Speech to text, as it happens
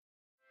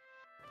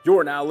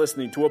You're now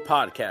listening to a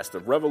podcast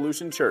of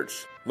Revolution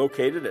Church,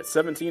 located at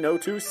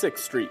 1702 6th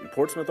Street in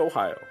Portsmouth,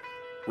 Ohio.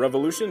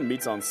 Revolution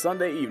meets on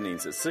Sunday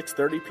evenings at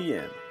 6:30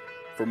 p.m.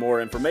 For more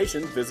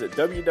information, visit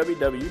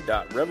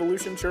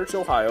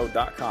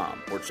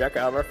www.revolutionchurchohio.com or check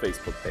out our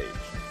Facebook page.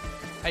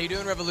 How you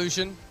doing,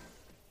 Revolution?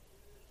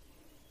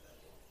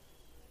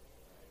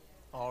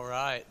 All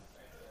right.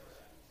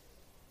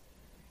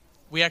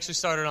 We actually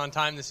started on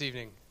time this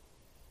evening.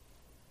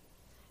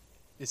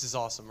 This is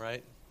awesome,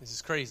 right? This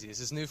is crazy.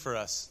 This is new for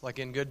us. Like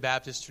in good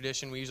Baptist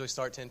tradition, we usually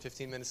start 10,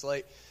 15 minutes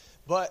late.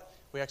 But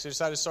we actually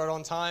decided to start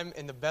on time,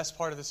 and the best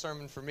part of the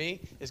sermon for me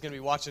is going to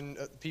be watching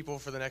people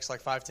for the next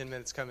 5-10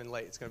 minutes come in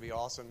late. It's going to be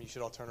awesome. You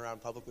should all turn around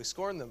and publicly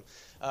scorn them.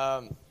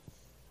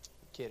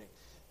 Kidding.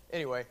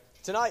 Anyway,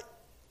 tonight,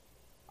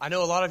 I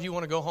know a lot of you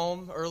want to go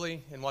home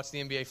early and watch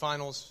the NBA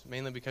Finals,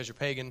 mainly because you're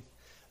pagan.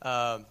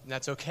 And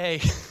that's okay.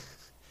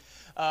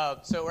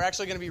 So we're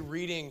actually going to be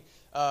reading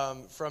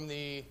from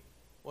the,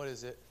 what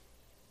is it?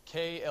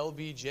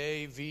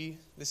 KLBJV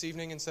this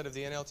evening instead of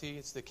the NLT.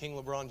 It's the King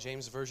LeBron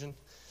James version.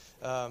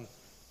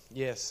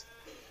 Yes,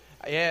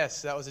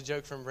 that was a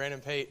joke from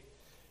Brandon Pate.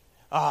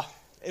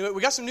 Anyway,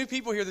 we got some new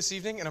people here this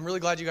evening, and I'm really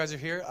glad you guys are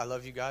here. I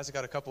love you guys. I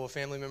got a couple of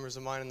family members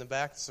of mine in the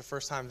back. It's the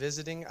first time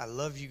visiting. I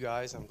love you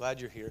guys. I'm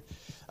glad you're here.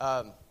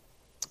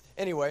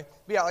 Anyway,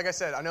 but yeah, like I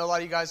said, I know a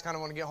lot of you guys kind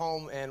of want to get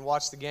home and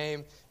watch the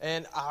game,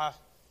 and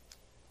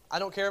I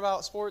don't care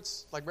about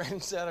sports, like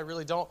Brandon said, I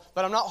really don't.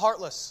 But I'm not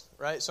heartless,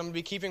 right? So I'm going to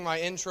be keeping my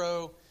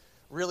intro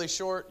really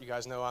short. You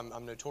guys know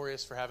I'm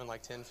notorious for having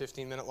 10,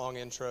 15-minute long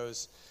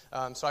intros.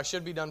 So I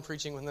should be done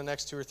preaching within the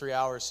next 2 or 3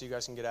 hours so you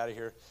guys can get out of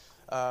here.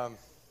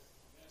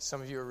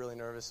 Some of you are really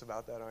nervous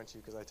about that, aren't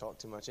you? Because I talk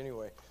too much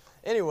anyway.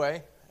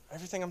 Anyway,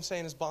 everything I'm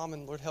saying is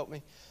bombing. Lord help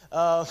me.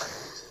 So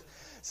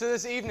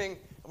this evening,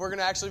 we're going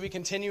to actually be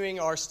continuing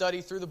our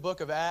study through the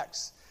book of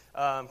Acts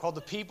called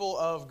The People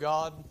of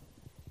God.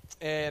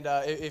 And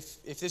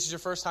if this is your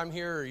first time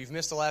here or you've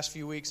missed the last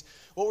few weeks,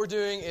 what we're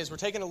doing is we're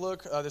taking a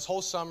look this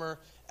whole summer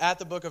at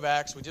the book of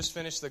Acts. We just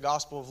finished the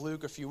Gospel of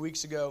Luke a few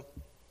weeks ago.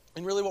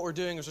 And really what we're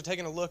doing is we're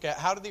taking a look at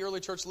how did the early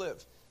church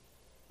live?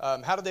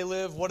 How did they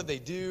live? What did they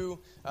do?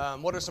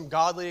 What are some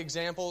godly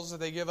examples that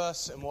they give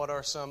us? And what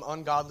are some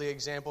ungodly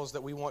examples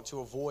that we want to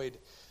avoid?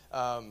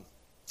 So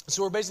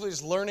we're basically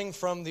just learning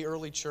from the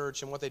early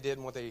church and what they did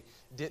and what they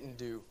didn't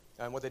do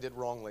and what they did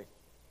wrongly.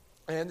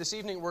 And this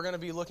evening, we're going to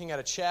be looking at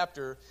a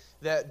chapter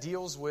that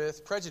deals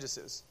with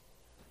prejudices.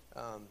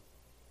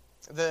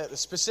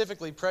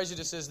 Specifically,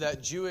 prejudices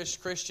that Jewish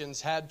Christians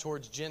had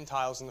towards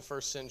Gentiles in the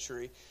first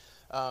century.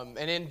 And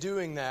in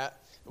doing that,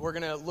 we're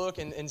going to look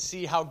and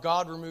see how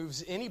God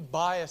removes any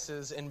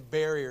biases and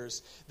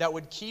barriers that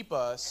would keep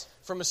us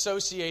from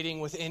associating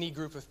with any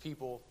group of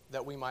people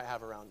that we might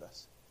have around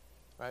us.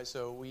 Right,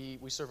 so we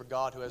serve a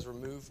God who has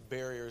removed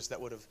barriers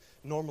that would have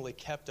normally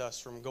kept us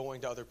from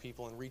going to other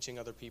people and reaching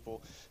other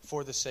people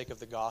for the sake of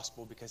the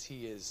gospel because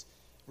he is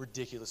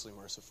ridiculously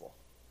merciful.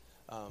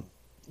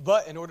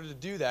 But in order to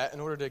do that, in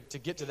order to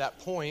get to that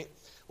point,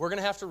 we're going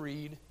to have to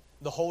read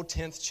the whole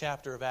 10th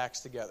chapter of Acts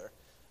together.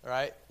 All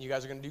right, you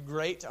guys are going to do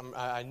great.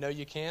 I know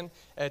you can.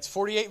 It's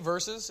 48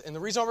 verses, and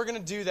the reason why we're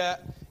going to do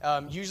that,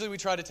 usually we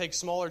try to take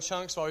smaller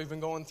chunks while we've been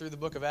going through the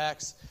book of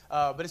Acts,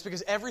 but it's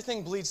because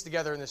everything bleeds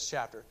together in this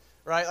chapter.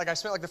 Right, I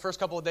spent the first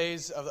couple of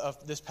days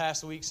of this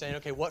past week saying,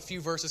 okay, what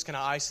few verses can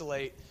I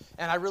isolate?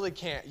 And I really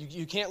can't.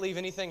 You can't leave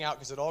anything out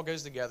because it all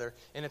goes together.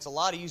 And it's a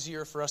lot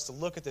easier for us to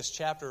look at this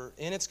chapter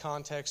in its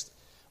context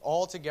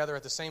all together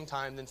at the same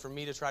time than for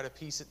me to try to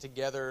piece it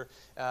together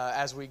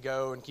as we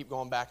go and keep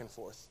going back and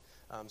forth.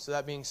 So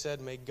that being said,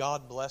 may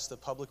God bless the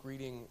public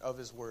reading of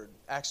his word.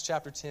 Acts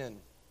chapter 10.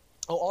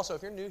 Oh, also,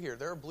 if you're new here,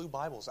 there are blue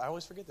Bibles. I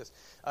always forget this.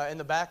 In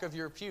the back of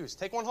your pews.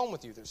 Take one home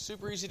with you. They're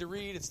super easy to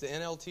read. It's the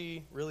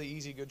NLT. Really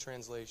easy, good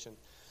translation.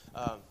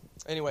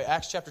 Anyway,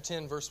 Acts chapter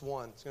 10, verse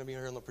 1. It's going to be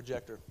here on the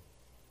projector.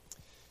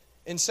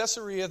 In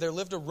Caesarea, there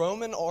lived a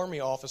Roman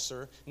army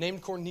officer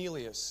named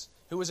Cornelius,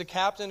 who was a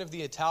captain of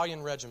the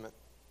Italian regiment.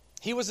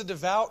 He was a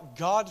devout,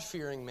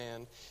 God-fearing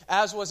man,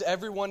 as was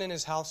everyone in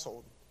his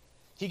household.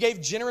 He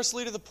gave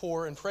generously to the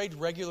poor and prayed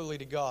regularly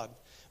to God.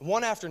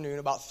 One afternoon,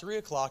 about 3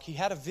 o'clock, he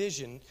had a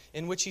vision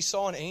in which he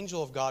saw an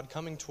angel of God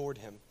coming toward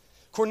him.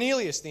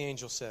 "Cornelius," the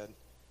angel said.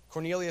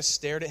 Cornelius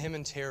stared at him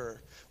in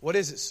terror. "What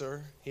is it,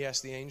 sir?" he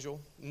asked the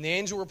angel. And the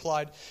angel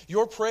replied,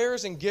 "Your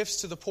prayers and gifts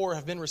to the poor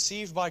have been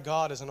received by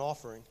God as an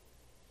offering.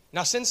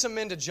 Now send some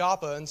men to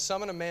Joppa and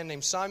summon a man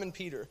named Simon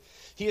Peter.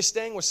 He is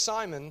staying with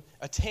Simon,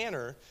 a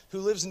tanner, who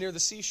lives near the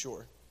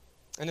seashore."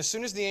 And as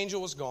soon as the angel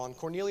was gone,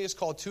 Cornelius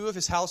called 2 of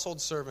his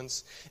household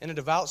servants and a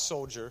devout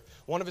soldier,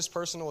 one of his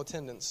personal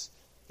attendants.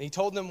 And he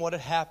told them what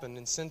had happened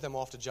and sent them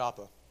off to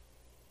Joppa.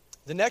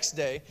 The next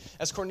day,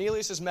 as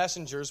Cornelius'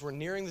 messengers were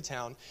nearing the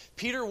town,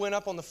 Peter went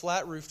up on the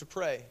flat roof to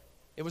pray.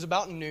 It was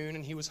about noon,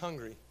 and he was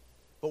hungry.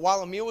 But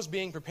while a meal was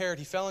being prepared,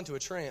 he fell into a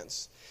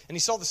trance. And he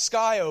saw the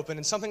sky open,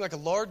 and something like a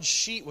large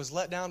sheet was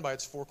let down by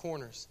its 4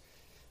 corners.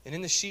 And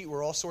in the sheet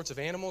were all sorts of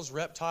animals,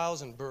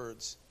 reptiles, and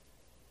birds.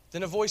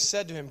 Then a voice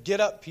said to him,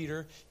 "Get up,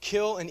 Peter,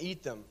 kill and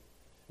eat them."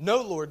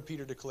 "No, Lord,"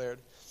 Peter declared.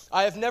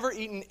 I have never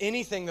eaten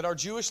anything that our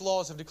Jewish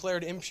laws have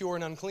declared impure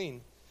and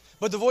unclean.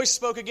 But the voice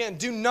spoke again,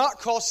 do not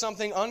call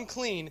something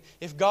unclean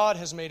if God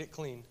has made it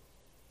clean.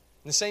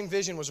 And the same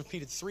vision was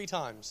repeated 3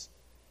 times.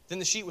 Then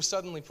the sheet was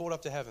suddenly pulled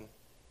up to heaven.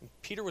 And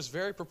Peter was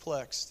very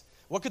perplexed.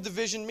 What could the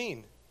vision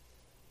mean?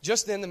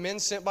 Just then the men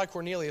sent by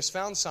Cornelius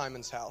found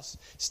Simon's house.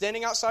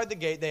 Standing outside the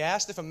gate, they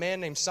asked if a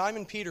man named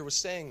Simon Peter was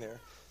staying there.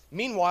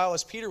 Meanwhile,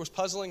 as Peter was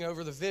puzzling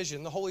over the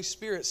vision, the Holy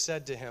Spirit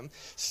said to him,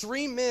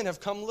 3 men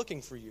have come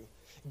looking for you.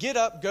 Get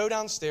up, go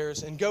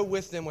downstairs, and go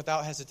with them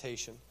without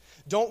hesitation.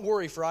 Don't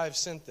worry, for I have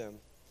sent them.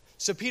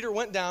 So Peter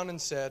went down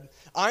and said,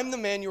 I'm the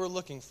man you are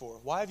looking for.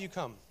 Why have you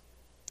come?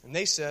 And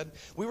they said,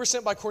 we were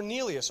sent by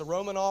Cornelius, a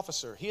Roman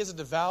officer. He is a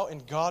devout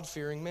and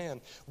God-fearing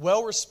man,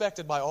 well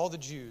respected by all the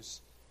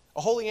Jews.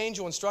 A holy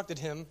angel instructed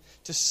him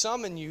to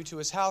summon you to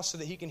his house so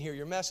that he can hear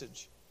your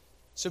message.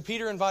 So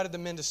Peter invited the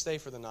men to stay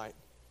for the night.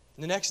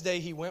 And the next day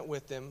he went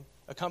with them,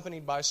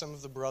 accompanied by some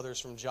of the brothers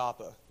from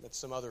Joppa. That's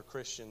some other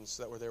Christians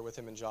that were there with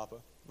him in Joppa.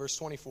 Verse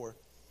 24.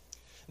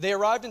 They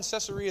arrived in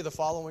Caesarea the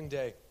following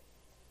day.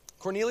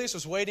 Cornelius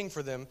was waiting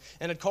for them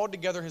and had called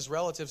together his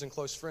relatives and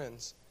close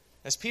friends.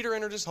 As Peter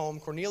entered his home,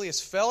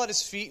 Cornelius fell at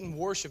his feet and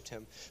worshipped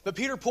him. But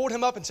Peter pulled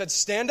him up and said,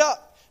 stand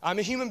up, I'm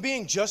a human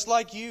being just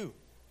like you.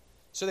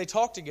 So they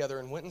talked together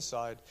and went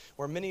inside,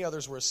 where many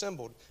others were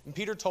assembled. And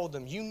Peter told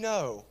them, you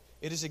know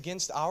it is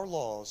against our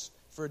laws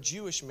for a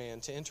Jewish man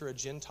to enter a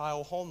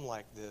Gentile home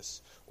like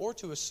this, or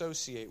to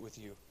associate with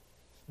you.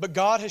 But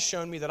God has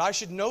shown me that I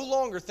should no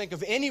longer think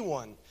of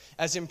anyone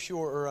as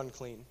impure or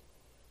unclean.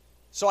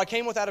 So I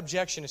came without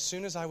objection as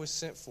soon as I was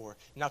sent for.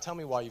 Now tell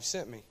me why you've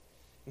sent me.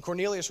 And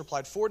Cornelius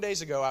replied, 4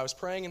 days ago I was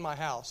praying in my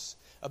house,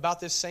 about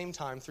this same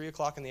time, 3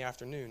 o'clock in the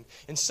afternoon.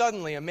 And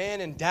suddenly a man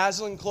in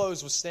dazzling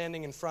clothes was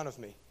standing in front of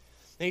me.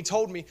 And he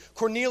told me,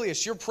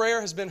 Cornelius, your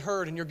prayer has been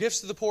heard, and your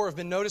gifts to the poor have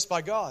been noticed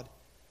by God.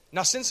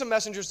 Now send some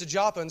messengers to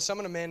Joppa and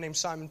summon a man named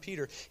Simon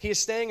Peter. He is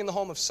staying in the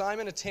home of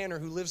Simon, a tanner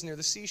who lives near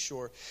the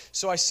seashore.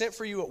 So I sent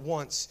for you at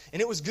once,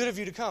 and it was good of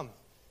you to come.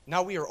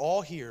 Now we are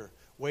all here,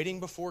 waiting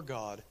before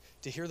God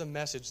to hear the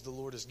message the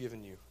Lord has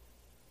given you.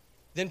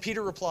 Then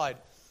Peter replied,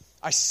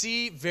 I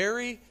see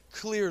very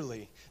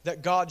clearly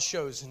that God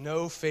shows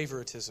no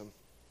favoritism.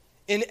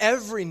 In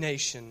every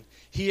nation,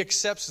 he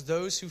accepts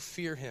those who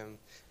fear him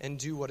and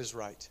do what is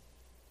right.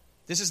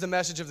 This is the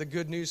message of the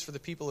good news for the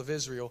people of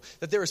Israel,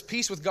 that there is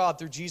peace with God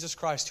through Jesus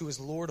Christ, who is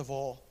Lord of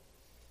all.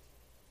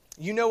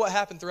 You know what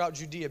happened throughout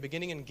Judea,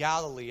 beginning in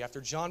Galilee, after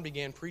John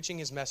began preaching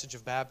his message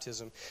of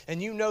baptism.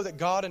 And you know that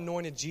God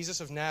anointed Jesus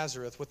of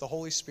Nazareth with the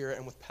Holy Spirit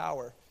and with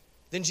power.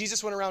 Then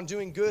Jesus went around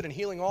doing good and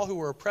healing all who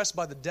were oppressed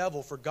by the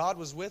devil, for God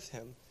was with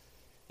him.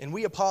 And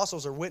we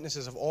apostles are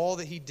witnesses of all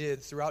that he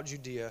did throughout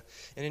Judea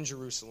and in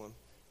Jerusalem.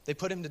 They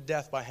put him to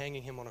death by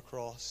hanging him on a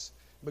cross,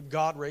 but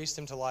God raised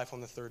him to life on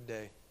the 3rd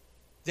day.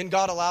 Then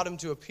God allowed him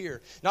to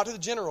appear, not to the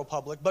general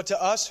public, but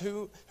to us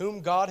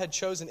whom God had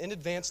chosen in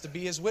advance to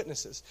be his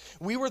witnesses.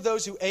 We were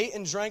those who ate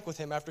and drank with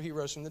him after he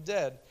rose from the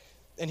dead.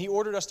 And he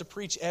ordered us to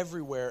preach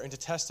everywhere and to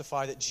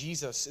testify that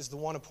Jesus is the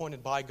one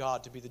appointed by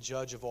God to be the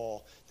judge of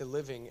all, the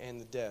living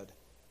and the dead.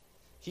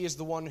 He is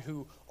the one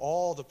who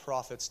all the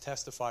prophets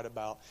testified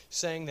about,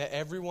 saying that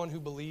everyone who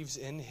believes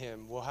in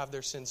him will have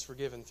their sins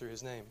forgiven through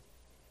his name.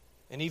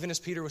 And even as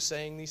Peter was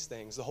saying these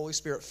things, the Holy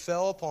Spirit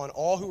fell upon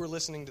all who were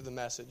listening to the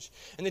message.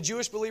 And the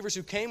Jewish believers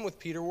who came with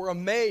Peter were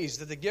amazed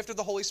that the gift of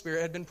the Holy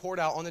Spirit had been poured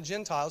out on the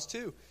Gentiles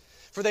too.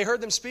 For they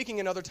heard them speaking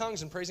in other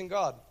tongues and praising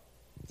God.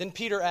 Then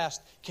Peter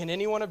asked, can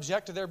anyone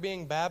object to their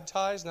being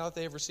baptized now that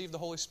they have received the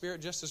Holy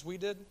Spirit just as we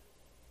did?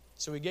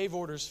 So he gave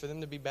orders for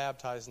them to be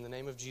baptized in the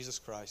name of Jesus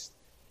Christ.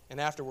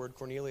 And afterward,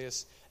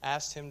 Cornelius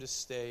asked him to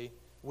stay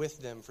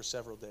with them for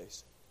several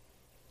days.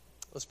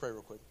 Let's pray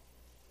real quick.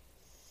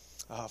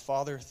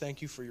 Father,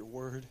 thank you for your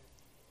word.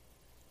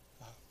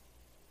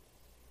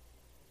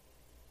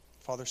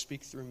 Father,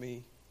 speak through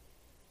me.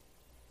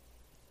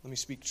 Let me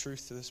speak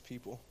truth to this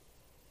people.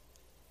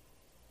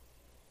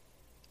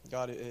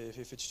 God,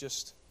 if it's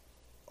just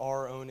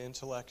our own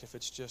intellect, if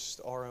it's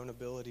just our own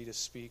ability to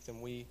speak,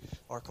 then we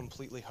are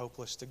completely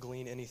hopeless to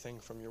glean anything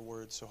from your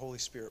word. So Holy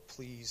Spirit,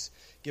 please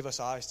give us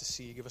eyes to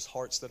see, give us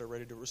hearts that are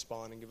ready to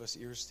respond, and give us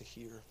ears to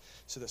hear,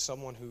 so that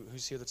someone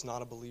who's here that's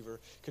not a believer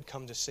could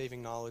come to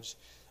saving knowledge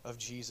of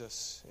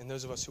Jesus. And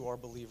those of us who are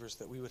believers,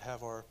 that we would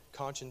have our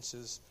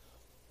consciences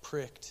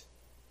pricked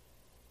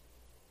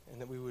and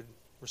that we would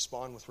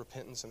respond with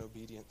repentance and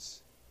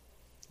obedience.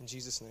 In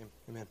Jesus' name,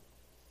 amen.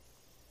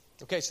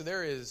 Okay, so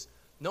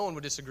no one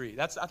would disagree.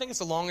 I think it's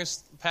the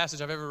longest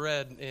passage I've ever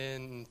read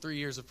in 3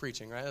 years of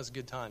preaching, right? That's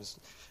good times.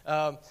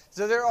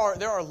 So there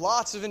are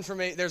lots of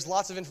information. There's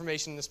lots of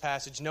information in this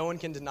passage. No one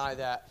can deny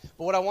that.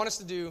 But what I want us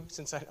to do,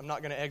 since I'm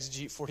not going to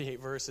exegete 48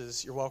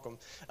 verses, you're welcome.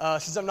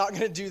 Since I'm not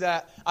going to do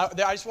that,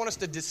 I just want us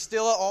to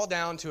distill it all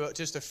down to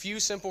just a few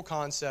simple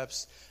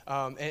concepts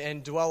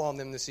and dwell on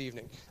them this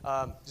evening.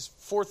 Just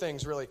 4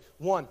 things, really.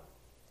 1,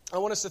 I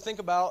want us to think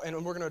about, and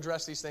we're going to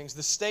address these things,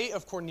 the state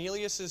of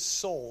Cornelius'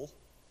 soul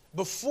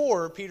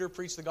before Peter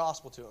preached the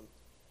gospel to him.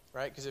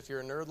 right? Because if you're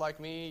a nerd like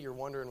me, you're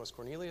wondering, was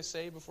Cornelius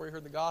saved before he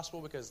heard the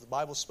gospel? Because the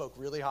Bible spoke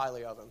really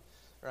highly of him,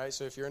 right?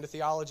 So if you're into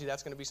theology,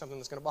 that's going to be something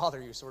that's going to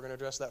bother you, so we're going to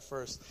address that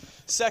first.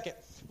 Second,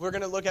 we're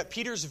going to look at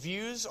Peter's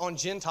views on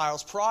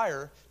Gentiles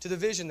prior to the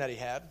vision that he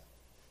had.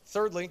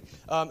 Thirdly,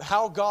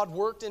 how God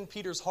worked in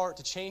Peter's heart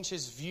to change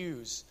his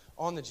views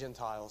on the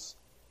Gentiles.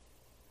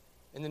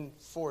 And then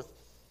fourth,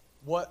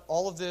 what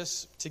all of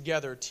this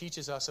together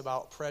teaches us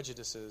about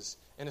prejudices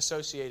and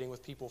associating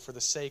with people for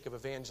the sake of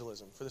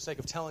evangelism, for the sake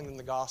of telling them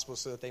the gospel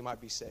so that they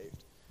might be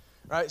saved.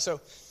 All right,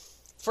 so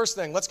first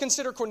thing, let's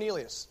consider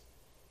Cornelius.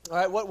 All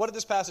right, what did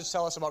this passage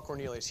tell us about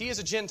Cornelius? He is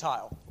a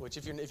Gentile, which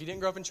if you didn't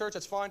grow up in church,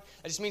 that's fine.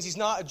 It just means he's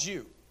not a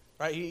Jew.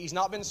 Right? He's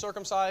not been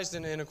circumcised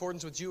in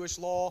accordance with Jewish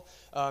law.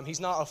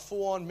 He's not a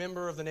full-on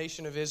member of the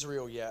nation of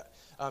Israel yet.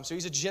 So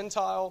he's a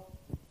Gentile.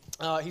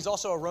 He's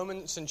also a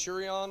Roman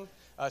centurion.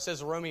 It says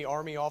a Roman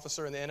army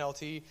officer in the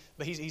NLT.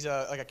 But he's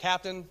like a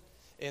captain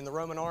in the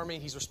Roman army.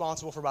 He's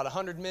responsible for about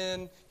 100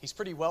 men. He's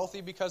pretty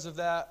wealthy because of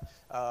that.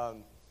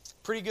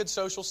 Pretty good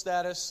social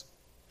status.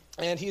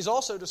 And he's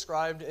also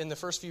described in the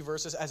first few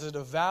verses as a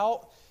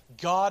devout,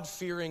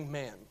 God-fearing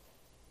man.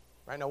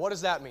 Right, now, what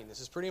does that mean? This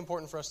is pretty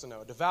important for us to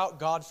know. A devout,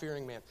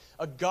 God-fearing man.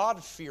 A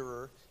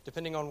God-fearer,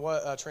 depending on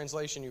what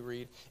translation you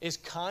read, is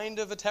kind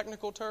of a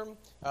technical term.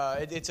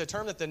 It's a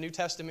term that the New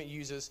Testament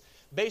uses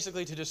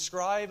basically to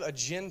describe a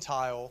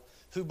Gentile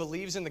who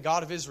believes in the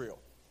God of Israel.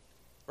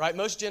 Right?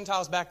 Most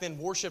Gentiles back then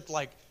worshipped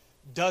like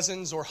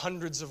dozens or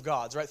hundreds of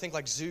gods. Right? Think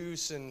like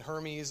Zeus and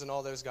Hermes and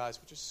all those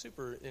guys, which is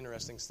super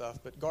interesting stuff,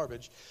 but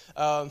garbage.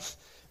 But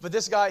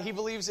this guy, he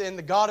believes in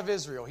the God of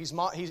Israel.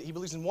 He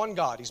believes in one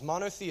God. He's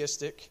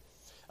monotheistic.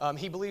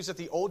 He believes that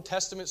the Old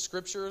Testament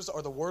scriptures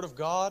are the Word of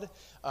God,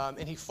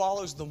 and he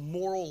follows the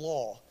moral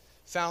law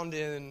found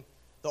in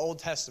the Old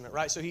Testament,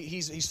 right? So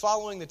he's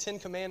following the Ten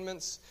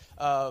Commandments,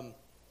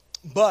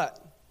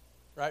 but,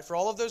 right, for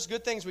all of those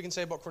good things we can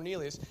say about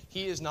Cornelius,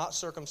 he is not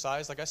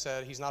circumcised. Like I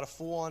said, he's not a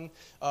full-on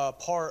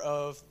part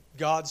of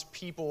God's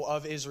people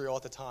of Israel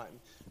at the time,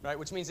 right?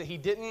 Which means that he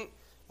didn't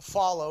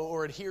follow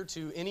or adhere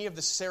to any of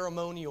the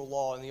ceremonial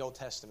law in the Old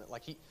Testament.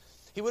 Like he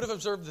would have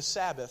observed the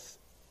Sabbath,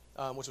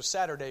 which was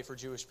Saturday for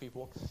Jewish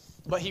people,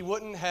 but he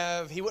wouldn't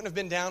have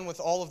been down with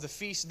all of the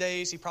feast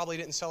days. He probably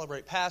didn't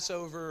celebrate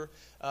Passover,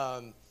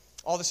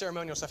 all the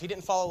ceremonial stuff. He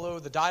didn't follow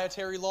the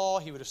dietary law.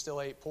 He would have still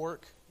ate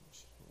pork,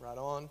 right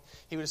on.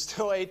 He would have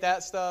still ate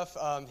that stuff.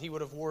 He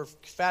would have wore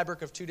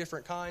fabric of two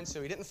different kinds,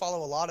 so he didn't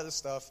follow a lot of the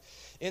stuff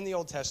in the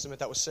Old Testament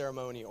that was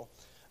ceremonial.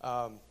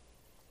 But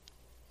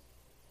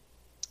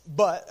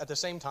at the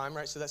same time,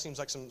 right, so that seems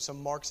like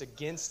some marks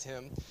against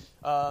him.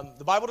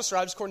 The Bible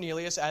describes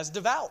Cornelius as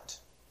devout.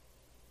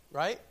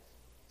 Right?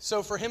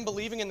 So for him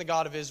believing in the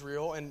God of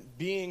Israel and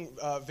being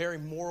very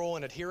moral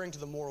and adhering to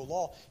the moral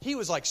law, he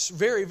was like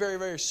very, very,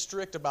 very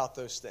strict about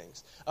those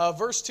things.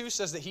 Verse 2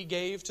 says that he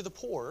gave to the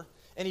poor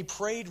and he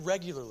prayed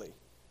regularly.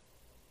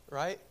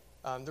 Right?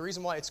 The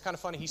reason why, it's kind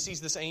of funny, he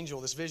sees this angel,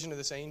 this vision of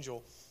this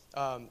angel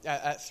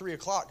at 3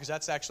 o'clock, because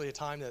that's actually a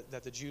time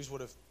that the Jews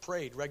would have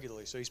prayed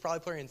regularly. So he's probably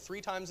praying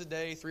 3 times a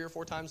day, 3 or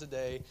 4 times a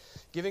day,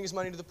 giving his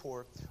money to the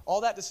poor.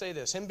 All that to say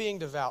this, him being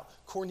devout,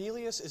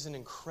 Cornelius is an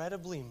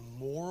incredibly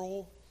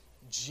moral,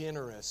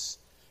 generous,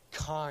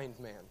 kind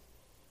man.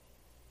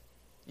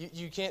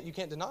 You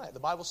can't deny it. The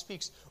Bible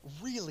speaks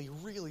really,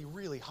 really,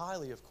 really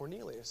highly of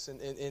Cornelius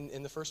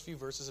in the first few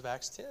verses of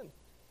Acts 10.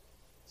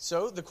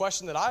 So the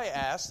question that I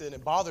asked, and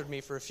it bothered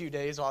me for a few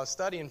days while I was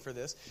studying for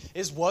this,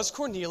 is was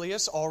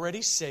Cornelius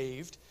already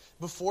saved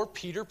before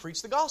Peter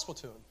preached the gospel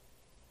to him?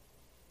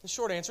 The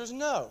short answer is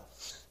no.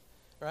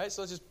 Right?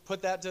 So let's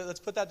put that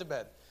to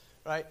bed.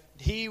 Right?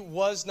 He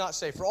was not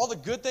saved. For all the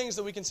good things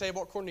that we can say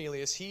about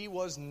Cornelius, he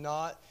was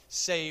not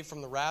saved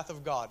from the wrath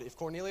of God. If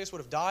Cornelius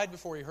would have died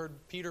before he heard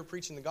Peter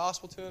preaching the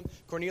gospel to him,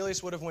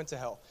 Cornelius would have went to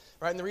hell.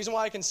 Right? And the reason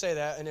why I can say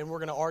that, and then we're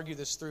going to argue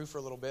this through for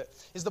a little bit,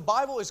 is the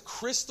Bible is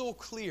crystal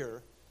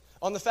clear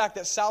on the fact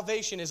that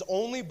salvation is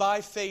only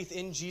by faith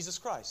in Jesus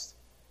Christ.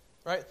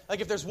 Right? Like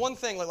if there's one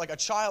thing, like a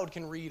child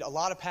can read a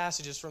lot of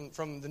passages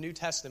from the New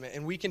Testament,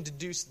 and we can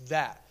deduce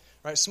that.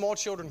 Right? Small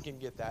children can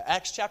get that.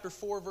 Acts chapter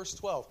 4, verse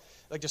 12.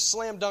 Like just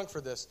slam dunk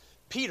for this.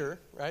 Peter,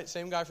 right,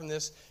 same guy from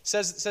this,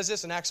 says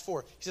this in Acts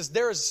 4. He says,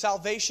 there is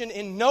salvation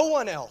in no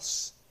one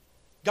else.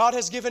 God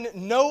has given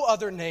no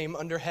other name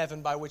under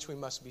heaven by which we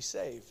must be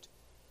saved.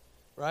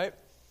 Right?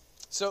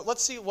 So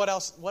let's see what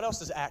else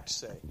does Acts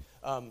say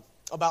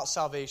about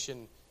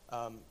salvation,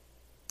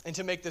 and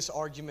to make this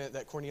argument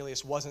that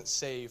Cornelius wasn't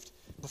saved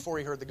before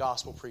he heard the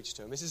gospel preached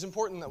to him. This is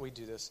important that we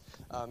do this.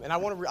 And I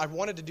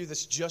wanted to do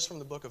this just from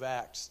the book of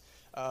Acts,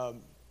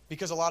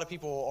 because a lot of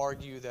people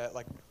argue that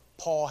like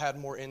Paul had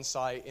more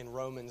insight in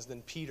Romans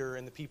than Peter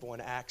and the people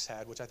in Acts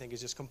had, which I think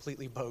is just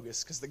completely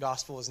bogus because the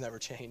gospel has never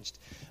changed.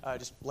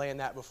 Just laying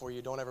that before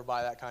you. Don't ever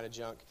buy that kind of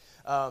junk.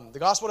 The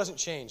gospel doesn't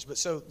change. But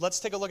so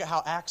let's take a look at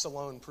how Acts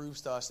alone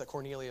proves to us that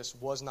Cornelius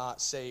was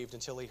not saved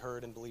until he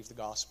heard and believed the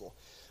gospel.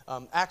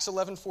 Acts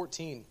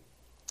 11:14.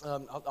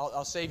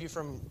 I'll save you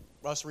from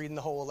us reading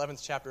the whole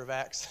 11th chapter of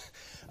Acts.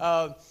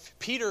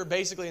 Peter,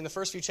 basically, in the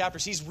first few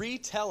chapters, he's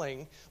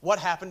retelling what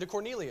happened to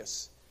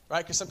Cornelius,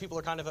 right? Because some people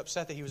are kind of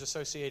upset that he was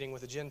associating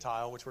with a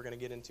Gentile, which we're going to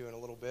get into in a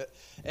little bit.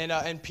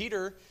 And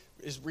Peter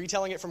is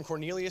retelling it from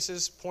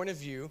Cornelius' point of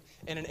view,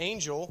 and an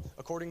angel,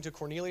 according to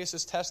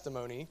Cornelius'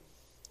 testimony,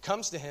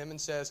 comes to him and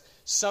says,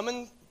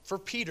 summon for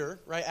Peter,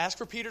 right? Ask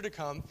for Peter to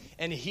come,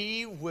 and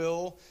he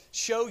will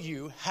show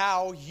you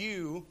how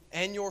you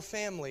and your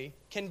family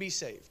can be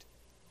saved,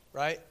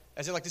 right?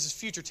 As in, like, this is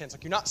future tense.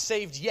 Like, you're not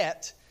saved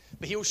yet,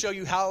 but he will show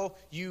you how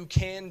you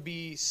can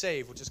be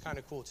saved, which is kind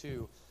of cool,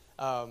 too.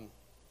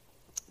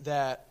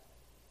 That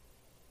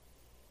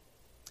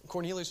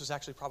Cornelius was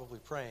actually probably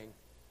praying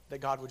that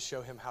God would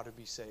show him how to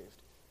be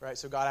saved, right?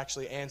 So God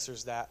actually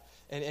answers that.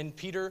 And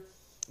Peter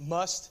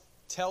must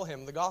tell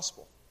him the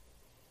gospel,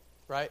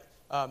 right?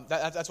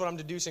 That's what I'm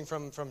deducing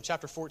from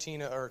chapter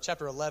 14 or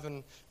chapter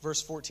 11,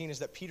 verse 14, is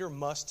that Peter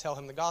must tell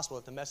him the gospel,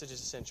 that the message is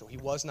essential. He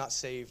was not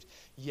saved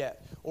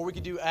yet. Or we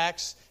could do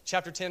Acts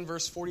chapter 10,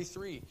 verse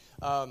 43.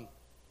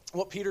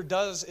 What Peter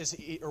does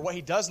what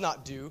he does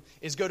not do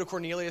is go to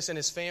Cornelius and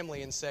his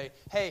family and say,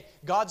 hey,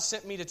 God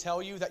sent me to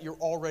tell you that you're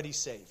already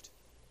saved.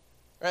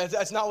 Right?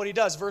 That's not what he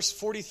does. Verse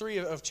 43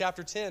 of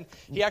chapter 10,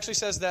 he actually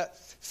says that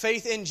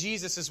faith in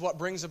Jesus is what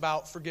brings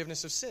about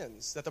forgiveness of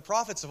sins, that the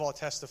prophets have all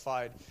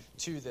testified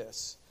to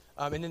this.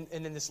 And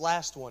then this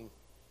last one,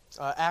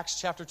 Acts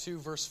chapter 2,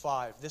 verse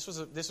 5. This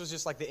was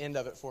just like the end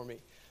of it for me.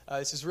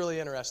 This is really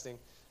interesting.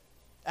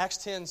 Acts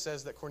 10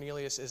 says that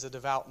Cornelius is a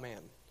devout man.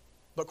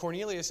 But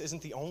Cornelius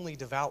isn't the only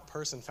devout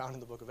person found in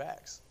the book of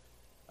Acts.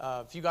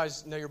 If you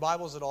guys know your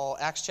Bibles at all,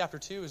 Acts chapter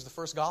 2 is the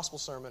first gospel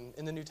sermon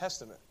in the New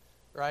Testament,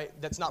 right?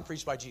 That's not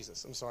preached by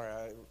Jesus. I'm sorry,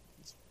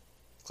 let's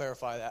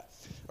clarify that.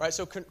 Right,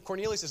 so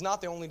Cornelius is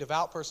not the only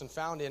devout person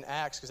found in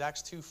Acts, because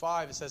Acts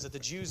 2:5, it says that the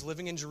Jews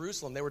living in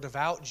Jerusalem, they were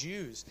devout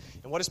Jews.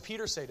 And what does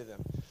Peter say to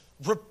them?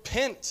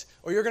 Repent,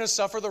 or you're going to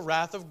suffer the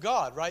wrath of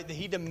God, right? That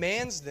he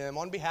demands them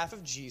on behalf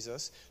of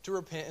Jesus to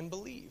repent and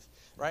believe.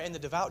 Right? And the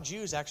devout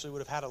Jews actually would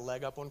have had a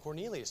leg up on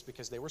Cornelius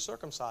because they were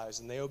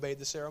circumcised and they obeyed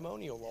the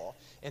ceremonial law.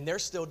 And they're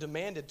still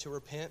demanded to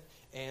repent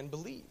and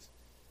believe.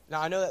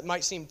 Now, I know that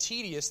might seem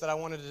tedious that I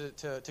wanted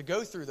to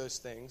go through those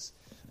things,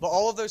 but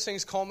all of those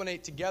things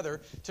culminate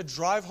together to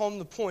drive home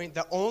the point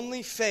that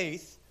only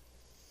faith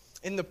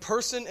in the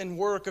person and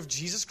work of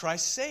Jesus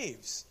Christ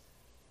saves.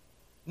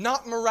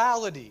 Not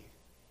morality.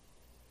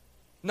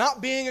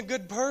 Not being a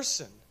good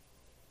person.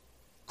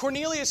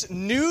 Cornelius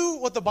knew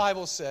what the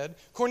Bible said.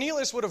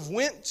 Cornelius would have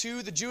went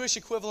to the Jewish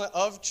equivalent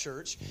of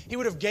church. He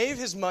would have gave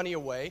his money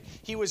away.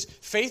 He was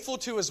faithful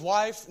to his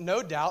wife,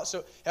 no doubt.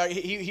 So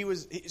he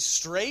was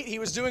straight. He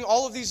was doing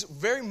all of these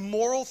very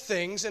moral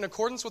things in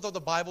accordance with what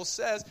the Bible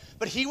says,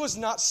 but he was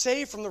not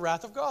saved from the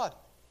wrath of God.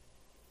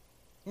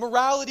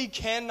 Morality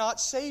cannot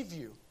save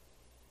you.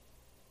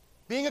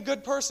 Being a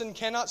good person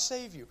cannot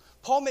save you.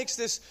 Paul makes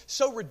this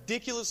so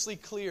ridiculously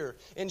clear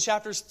in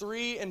chapters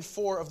 3 and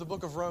 4 of the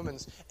book of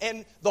Romans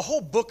and the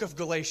whole book of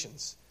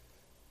Galatians.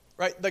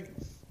 Right? And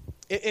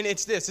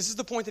it's this. This is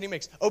the point that he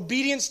makes.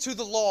 Obedience to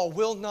the law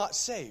will not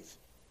save.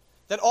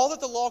 That all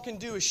that the law can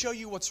do is show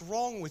you what's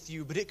wrong with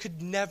you, but it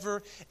could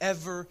never,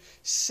 ever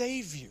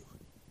save you.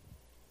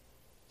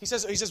 He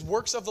says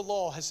works of the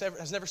law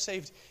has never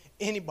saved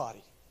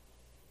anybody.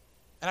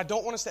 And I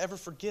don't want us to ever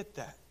forget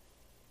that.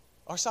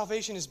 Our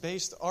salvation is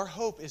based, our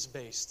hope is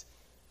based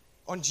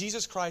on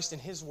Jesus Christ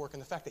and His work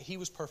and the fact that He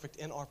was perfect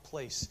in our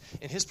place.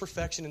 And His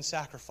perfection and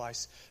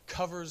sacrifice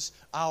covers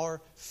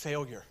our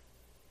failure.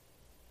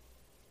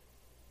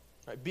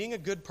 Right? Being a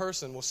good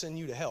person will send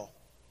you to hell.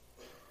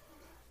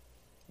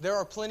 There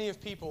are plenty of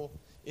people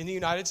in the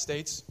United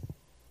States,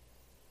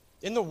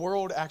 in the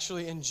world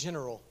actually in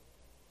general,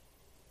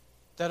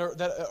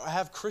 that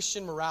have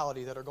Christian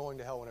morality that are going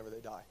to hell whenever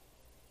they die.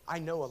 I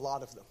know a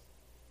lot of them.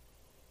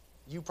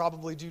 You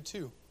probably do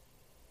too,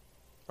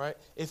 right?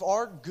 If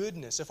our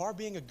goodness, if our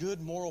being a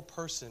good moral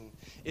person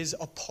is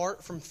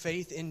apart from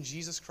faith in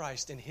Jesus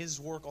Christ and His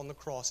work on the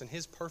cross and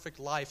His perfect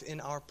life in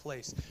our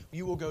place,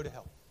 you will go to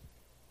hell,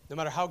 no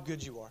matter how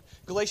good you are.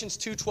 Galatians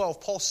 2:12,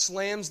 Paul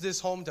slams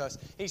this home to us.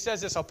 He says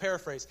this, I'll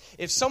paraphrase.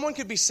 If someone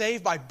could be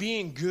saved by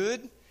being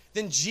good,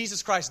 then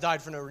Jesus Christ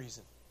died for no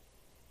reason.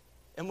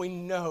 And we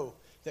know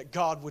that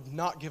God would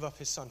not give up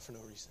His Son for no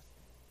reason.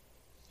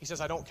 He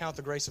says, I don't count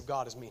the grace of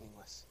God as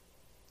meaningless.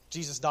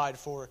 Jesus died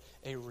for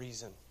a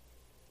reason.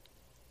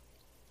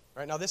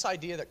 Right? Now, this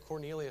idea that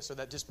Cornelius, or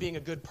that just being a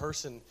good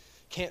person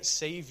can't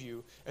save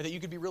you, or that you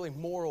could be really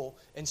moral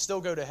and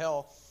still go to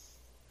hell,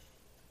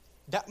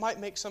 that might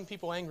make some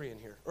people angry in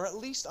here, or at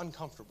least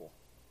uncomfortable.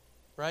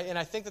 Right? And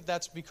I think that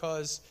that's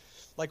because,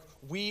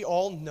 we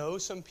all know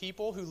some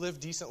people who live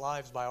decent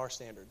lives by our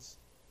standards.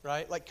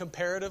 Right?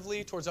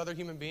 Comparatively towards other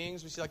human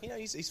beings, we see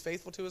he's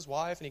faithful to his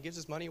wife and he gives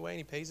his money away and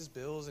he pays his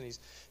bills and he's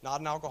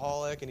not an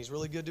alcoholic and he's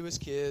really good to his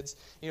kids.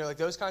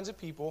 Those kinds of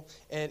people.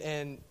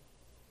 And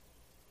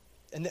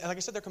like I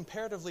said, they're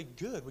comparatively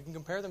good. We can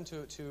compare them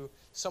to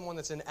someone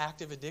that's in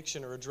active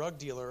addiction or a drug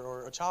dealer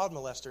or a child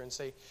molester and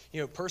say,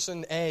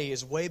 person A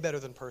is way better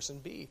than person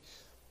B.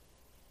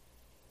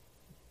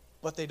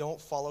 but they don't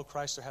follow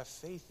Christ or have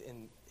faith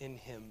in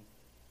him.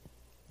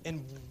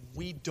 And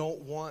we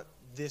don't want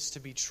this to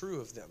be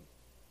true of them.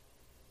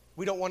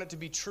 We don't want it to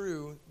be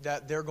true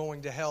that they're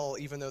going to hell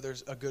even though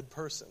there's a good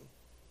person.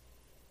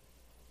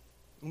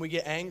 And we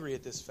get angry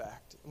at this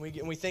fact.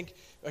 And we think,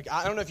 like,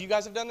 I don't know if you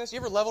guys have done this. You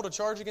ever leveled a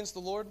charge against the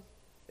Lord?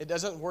 It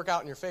doesn't work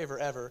out in your favor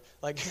ever.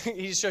 Like,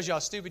 he just shows you how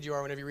stupid you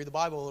are whenever you read the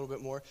Bible a little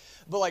bit more.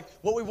 But like,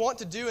 what we want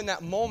to do in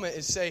that moment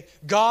is say,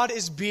 God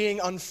is being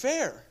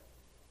unfair.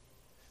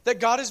 That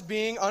God is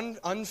being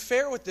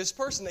unfair with this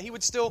person. That he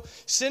would still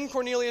send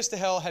Cornelius to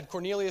hell had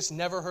Cornelius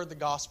never heard the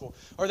gospel.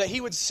 Or that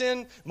he would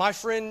send my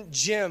friend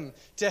Jim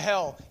to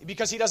hell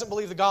because he doesn't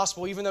believe the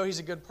gospel even though he's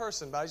a good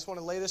person. But I just want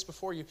to lay this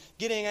before you.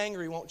 Getting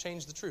angry won't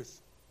change the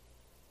truth.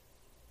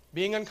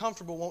 Being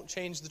uncomfortable won't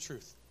change the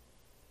truth.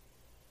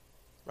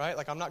 Right?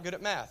 Like, I'm not good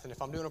at math, and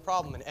if I'm doing a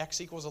problem and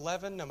x equals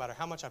 11, no matter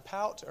how much I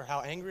pout or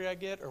how angry I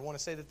get or want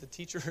to say that the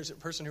teacher or the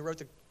person who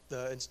wrote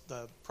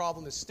the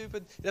problem is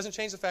stupid, it doesn't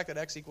change the fact that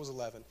x equals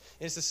 11. And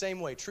it's the same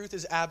way. Truth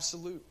is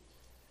absolute.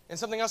 And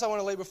something else I want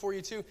to lay before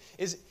you too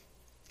is,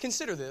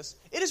 consider this.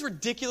 It is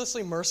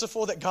ridiculously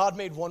merciful that God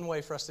made one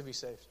way for us to be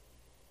saved.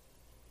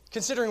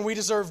 Considering we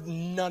deserved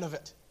none of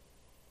it.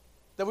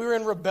 That we were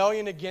in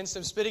rebellion against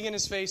him, spitting in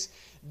his face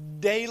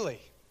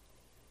daily.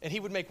 And he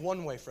would make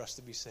one way for us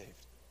to be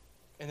saved.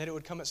 And that it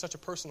would come at such a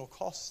personal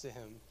cost to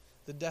him,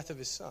 the death of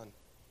his son.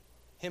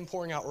 Him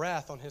pouring out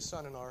wrath on his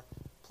son in our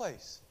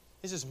place.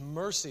 It's his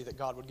mercy that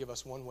God would give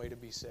us one way to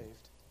be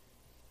saved.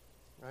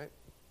 Right?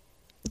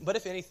 But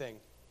if anything,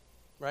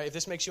 right, if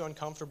this makes you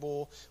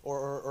uncomfortable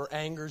or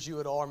angers you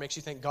at all or makes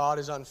you think God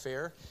is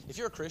unfair, if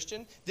you're a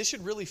Christian, this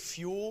should really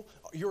fuel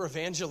your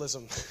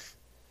evangelism.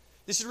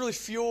 This should really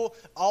fuel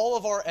all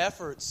of our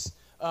efforts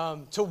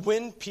to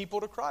win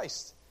people to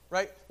Christ.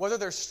 Right? Whether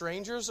they're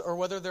strangers or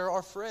whether they're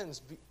our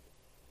friends.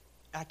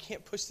 I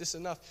can't push this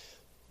enough.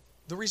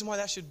 The reason why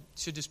that should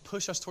just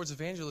push us towards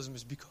evangelism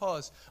is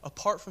because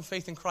apart from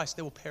faith in Christ,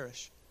 they will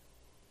perish.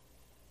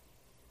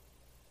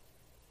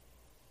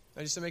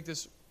 Now, just to make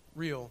this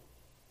real,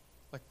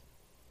 like,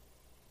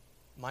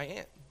 my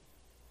aunt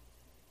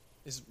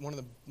is one of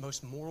the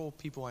most moral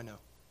people I know.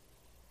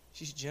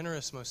 She's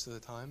generous most of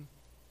the time.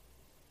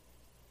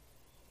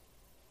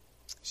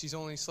 She's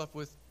only slept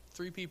with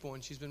 3 people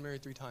and she's been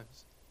married 3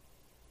 times.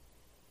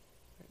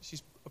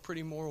 She's a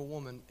pretty moral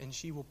woman, and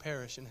she will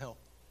perish in hell.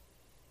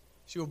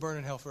 She will burn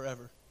in hell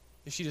forever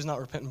if she does not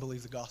repent and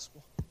believe the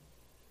gospel.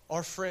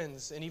 Our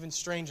friends and even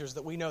strangers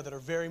that we know that are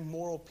very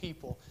moral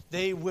people,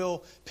 they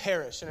will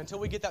perish. And until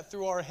we get that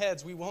through our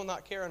heads, we will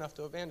not care enough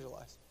to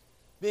evangelize.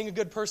 Being a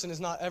good person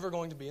is not ever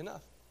going to be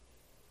enough.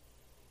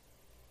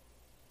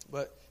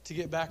 But to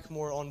get back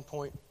more on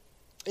point,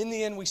 in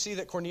the end we see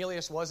that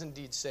Cornelius was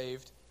indeed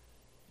saved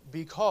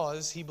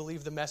because he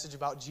believed the message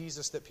about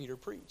Jesus that Peter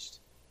preached.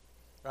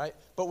 Right?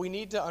 But we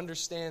need to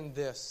understand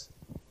this.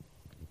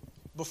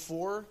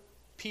 Before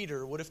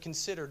Peter would have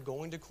considered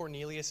going to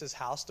Cornelius'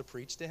 house to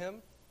preach to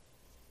him,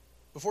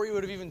 before he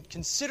would have even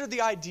considered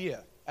the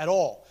idea at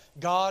all,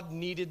 God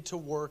needed to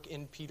work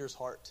in Peter's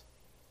heart.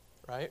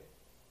 Right?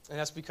 And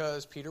that's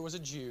because Peter was a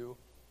Jew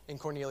and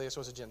Cornelius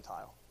was a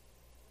Gentile.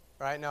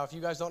 Right? Now, if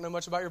you guys don't know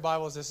much about your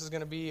Bibles, this is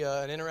going to be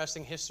an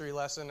interesting history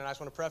lesson, and I just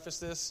want to preface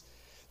this.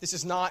 This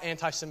is not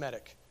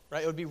anti-Semitic.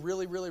 Right? It would be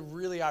really, really,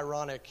 really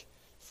ironic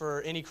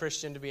for any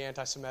Christian to be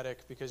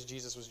anti-Semitic because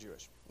Jesus was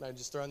Jewish. I'm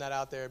just throwing that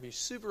out there. It'd be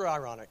super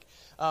ironic.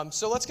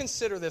 So let's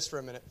consider this for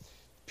a minute.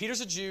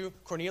 Peter's a Jew.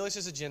 Cornelius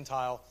is a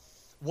Gentile.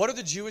 What are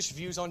the Jewish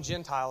views on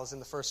Gentiles in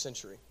the first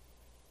century?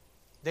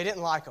 They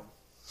didn't like them.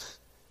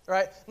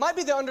 Right? Might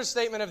be the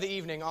understatement of the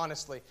evening,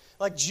 honestly.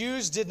 Like,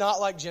 Jews did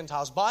not like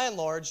Gentiles. By and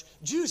large,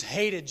 Jews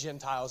hated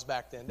Gentiles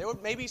back then. There were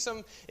maybe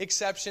some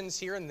exceptions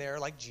here and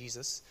there, like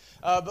Jesus.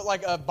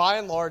 But by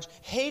and large,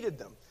 hated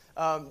them.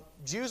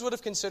 Jews would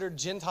have considered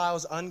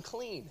Gentiles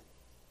unclean.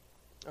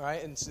 All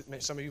right, and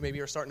some of you maybe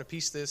are starting to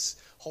piece this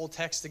whole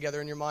text together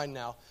in your mind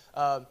now.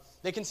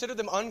 They considered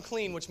them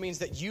unclean, which means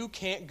that you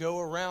can't go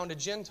around a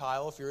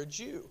Gentile if you're a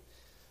Jew.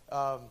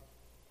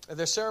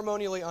 They're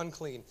ceremonially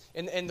unclean.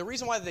 And the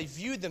reason why they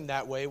viewed them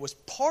that way was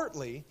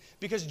partly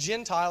because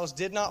Gentiles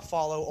did not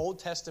follow Old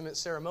Testament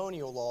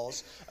ceremonial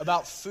laws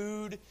about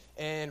food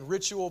and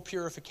ritual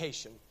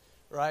purification.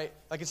 Right?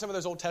 Like in some of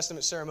those Old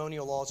Testament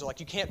ceremonial laws are like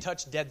you can't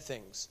touch dead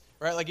things.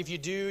 Right? Like if you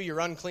do, you're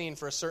unclean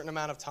for a certain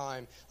amount of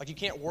time. Like you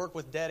can't work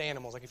with dead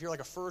animals. Like if you're like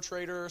a fur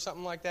trader or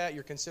something like that,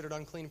 you're considered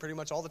unclean pretty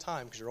much all the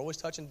time because you're always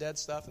touching dead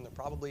stuff and they're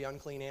probably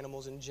unclean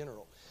animals in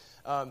general.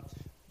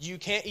 You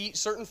can't eat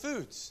certain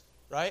foods.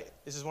 Right?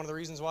 This is one of the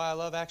reasons why I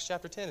love Acts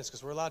chapter 10 is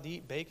because we're allowed to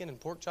eat bacon and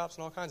pork chops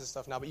and all kinds of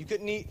stuff now. But you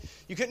couldn't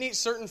eat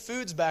certain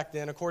foods back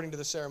then according to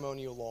the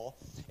ceremonial law.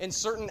 And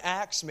certain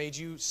acts made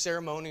you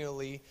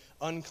ceremonially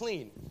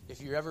unclean.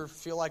 If you ever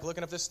feel like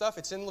looking up this stuff,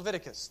 it's in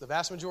Leviticus, the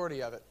vast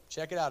majority of it.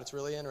 Check it out. It's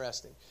really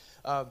interesting.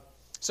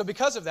 So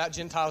because of that,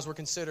 Gentiles were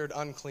considered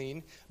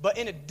unclean. But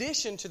in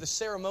addition to the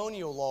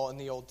ceremonial law in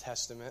the Old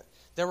Testament,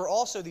 there were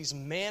also these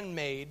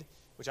man-made,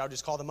 which I would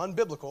just call them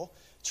unbiblical,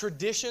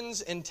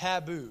 traditions and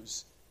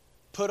taboos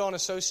put on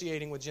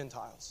associating with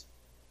Gentiles.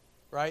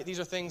 right? These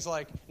are things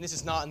like, and this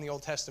is not in the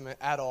Old Testament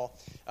at all.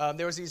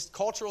 There was these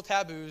cultural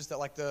taboos that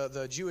like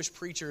the Jewish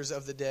preachers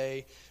of the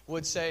day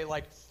would say,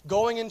 like,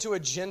 going into a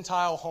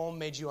Gentile home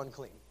made you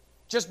unclean.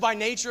 Just by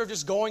nature of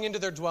just going into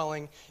their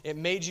dwelling, it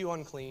made you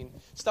unclean.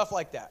 Stuff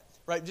like that,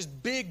 right?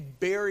 Just big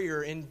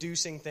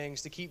barrier-inducing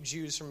things to keep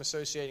Jews from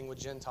associating with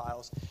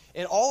Gentiles.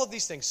 And all of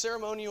these things,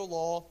 ceremonial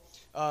law,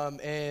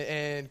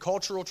 and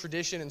cultural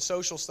tradition and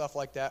social stuff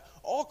like that,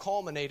 all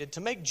culminated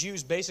to make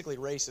Jews basically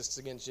racists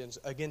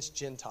against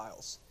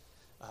Gentiles.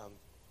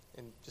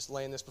 And just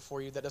laying this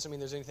before you, that doesn't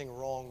mean there's anything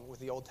wrong with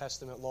the Old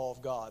Testament law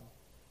of God.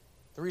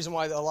 The reason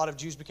why a lot of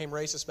Jews became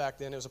racist back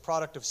then, it was a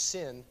product of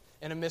sin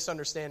and a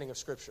misunderstanding of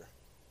Scripture,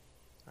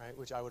 right?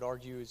 Which I would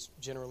argue is,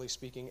 generally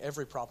speaking,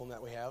 every problem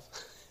that we have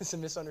is a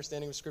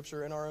misunderstanding of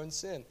Scripture and our own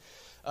sin.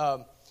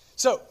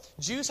 So,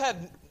 Jews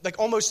had like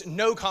almost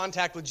no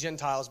contact with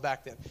Gentiles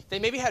back then. They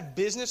maybe had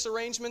business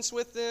arrangements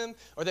with them,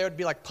 or there would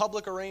be like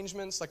public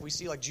arrangements, like we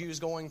see like Jews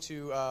going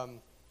to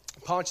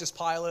Pontius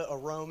Pilate, a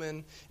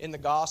Roman, in the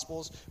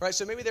Gospels, right?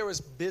 So maybe there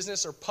was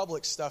business or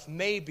public stuff,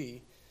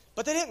 maybe,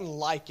 but they didn't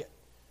like it,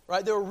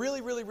 right? They were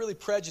really, really, really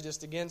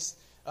prejudiced against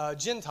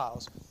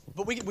Gentiles.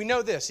 But we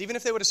know this, even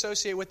if they would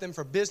associate with them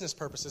for business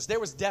purposes, there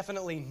was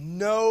definitely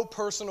no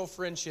personal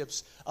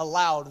friendships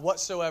allowed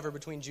whatsoever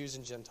between Jews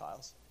and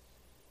Gentiles.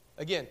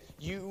 Again,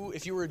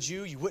 if you were a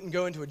Jew, you wouldn't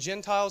go into a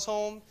Gentile's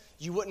home.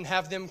 You wouldn't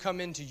have them come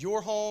into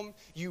your home.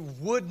 You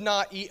would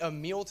not eat a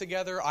meal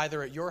together,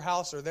 either at your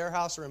house or their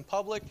house or in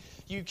public.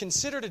 You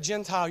considered a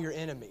Gentile your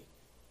enemy.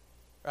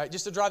 Right?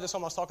 Just to drive this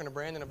home, I was talking to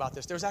Brandon about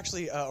this. There was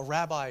actually a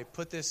rabbi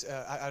put this,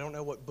 I don't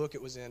know what book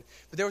it was in,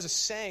 but there was a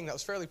saying that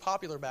was fairly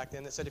popular back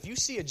then that said, if you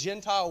see a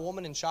Gentile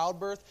woman in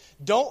childbirth,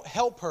 don't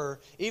help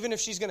her even if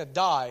she's going to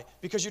die,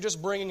 because you're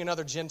just bringing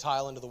another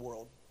Gentile into the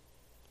world.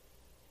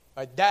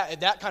 Right,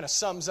 that kind of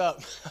sums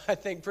up, I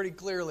think, pretty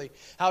clearly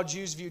how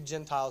Jews viewed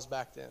Gentiles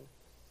back then.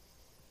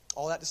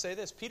 All that to say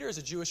this, Peter is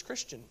a Jewish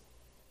Christian,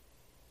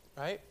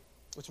 right?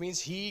 Which means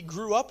he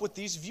grew up with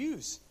these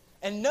views,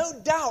 and no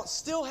doubt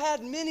still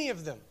had many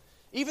of them,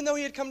 even though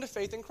he had come to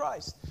faith in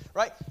Christ,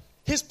 right?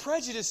 His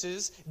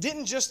prejudices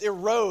didn't just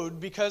erode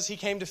because he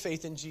came to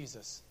faith in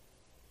Jesus.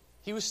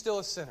 He was still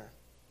a sinner,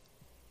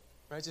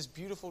 right? It's this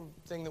beautiful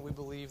thing that we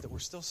believe, that we're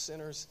still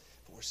sinners,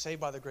 but we're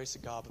saved by the grace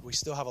of God, but we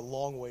still have a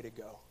long way to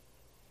go.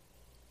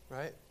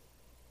 Right?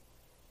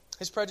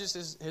 His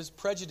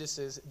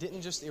prejudices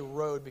didn't just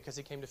erode because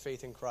he came to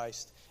faith in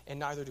Christ, and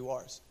neither do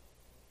ours.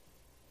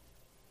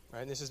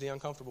 Right? And this is the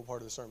uncomfortable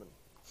part of the sermon.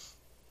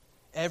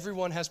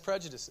 Everyone has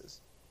prejudices.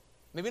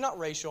 Maybe not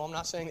racial. I'm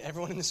not saying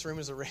everyone in this room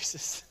is a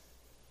racist.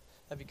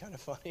 That'd be kind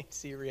of funny to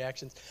see your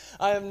reactions.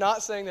 I am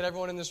not saying that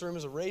everyone in this room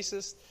is a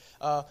racist,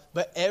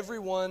 but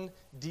everyone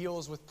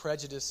deals with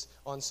prejudice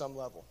on some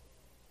level.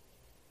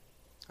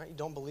 Right, you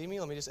don't believe me?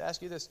 Let me just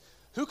ask you this.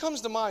 Who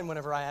comes to mind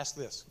whenever I ask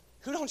this?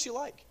 Who don't you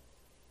like?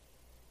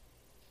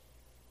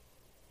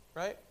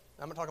 Right?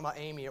 I'm not talking about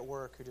Amy at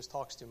work who just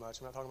talks too much.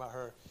 I'm not talking about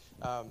her.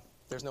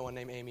 There's no one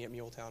named Amy at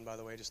Muletown, by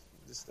the way, just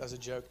as a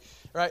joke.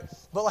 Right?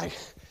 But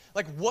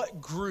like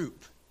what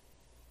group?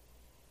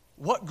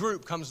 What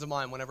group comes to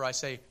mind whenever I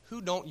say,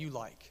 who don't you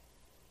like?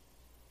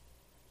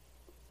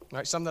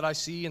 Right? Some that I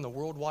see in the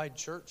worldwide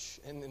church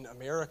and in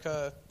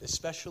America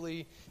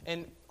especially.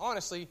 And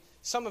honestly,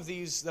 some of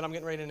these that I'm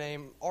getting ready to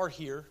name are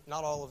here.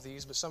 Not all of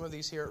these, but some of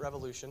these here at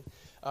Revolution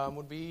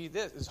would be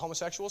this. Does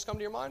homosexuals come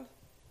to your mind?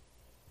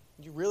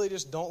 You really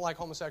just don't like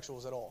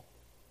homosexuals at all.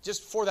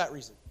 Just for that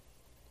reason.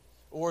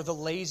 Or the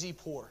lazy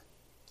poor.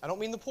 I don't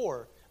mean the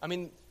poor. I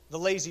mean the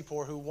lazy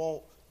poor who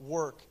won't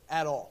work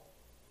at all.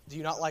 Do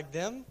you not like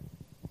them?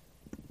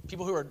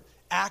 People who are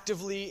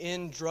actively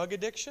in drug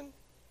addiction?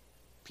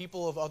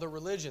 People of other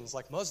religions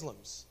like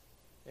Muslims.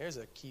 There's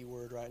a key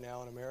word right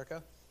now in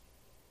America.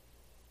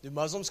 Do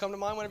Muslims come to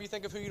mind whenever you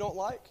think of who you don't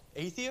like?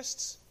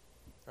 Atheists?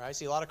 Right? I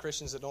see a lot of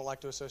Christians that don't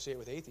like to associate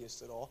with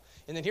atheists at all.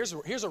 And then here's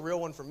a real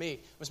one for me.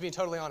 I'm just being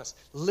totally honest.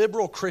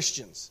 Liberal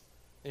Christians.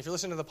 And if you're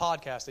listening to the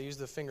podcast, I use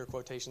the finger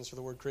quotations for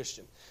the word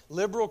Christian.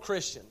 Liberal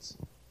Christians.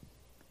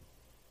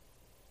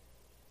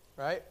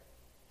 Right?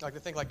 Like to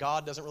think like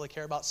God doesn't really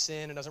care about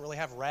sin and doesn't really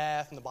have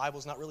wrath, and the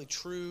Bible's not really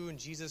true, and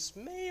Jesus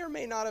may or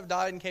may not have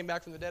died and came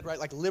back from the dead, right?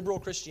 Like liberal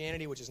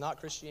Christianity, which is not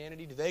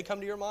Christianity. Do they come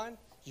to your mind?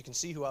 You can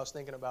see who I was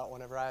thinking about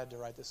whenever I had to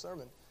write this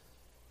sermon.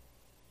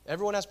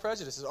 Everyone has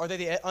prejudices. Are they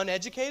the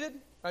uneducated?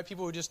 Right?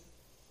 People who just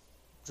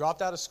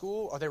dropped out of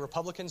school? Are they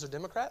Republicans or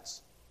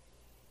Democrats?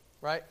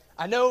 Right?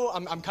 I know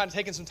I'm kind of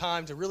taking some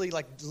time to really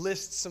like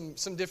list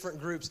some different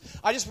groups.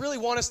 I just really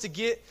want us to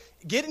get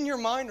in your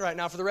mind right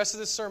now for the rest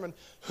of this sermon.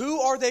 Who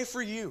are they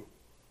for you?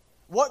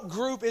 What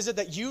group is it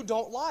that you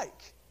don't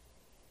like?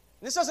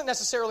 And this doesn't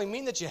necessarily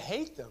mean that you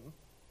hate them.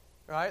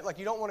 Right? Like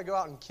you don't want to go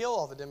out and kill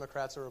all the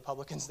Democrats or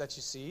Republicans that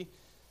you see.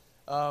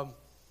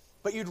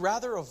 But you'd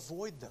rather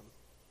avoid them.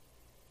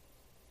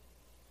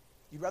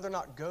 You'd rather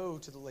not go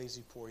to the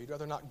lazy poor. You'd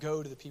rather not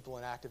go to the people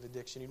in active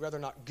addiction. You'd rather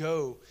not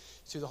go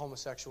to the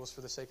homosexuals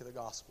for the sake of the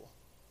gospel.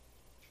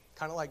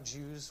 Kind of like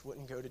Jews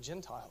wouldn't go to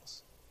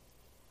Gentiles.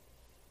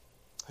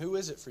 Who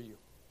is it for you?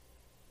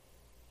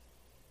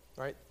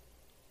 Right?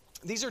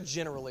 these are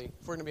generally,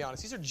 if we're going to be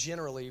honest, these are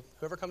generally,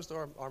 whoever comes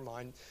to our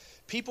mind,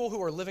 people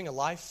who are living a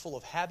life full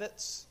of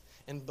habits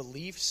and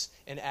beliefs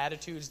and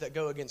attitudes that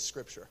go against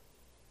Scripture.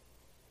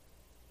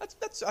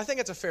 I think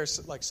that's a fair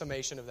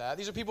summation of that.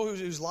 These are people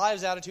whose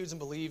lives, attitudes, and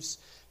beliefs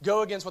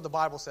go against what the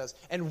Bible says,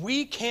 and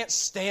we can't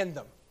stand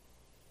them.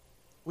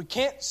 We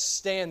can't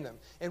stand them.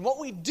 And what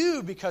we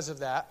do because of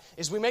that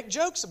is we make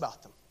jokes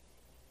about them.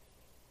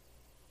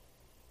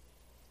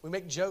 We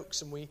make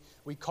jokes and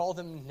we call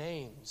them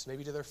names,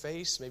 maybe to their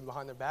face, maybe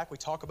behind their back. We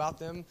talk about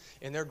them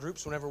in their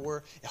groups whenever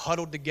we're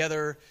huddled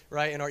together,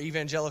 right, in our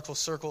evangelical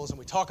circles, and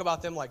we talk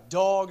about them like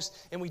dogs,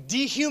 and we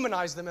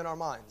dehumanize them in our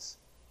minds.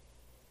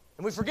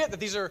 And we forget that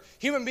these are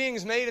human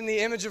beings made in the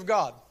image of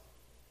God,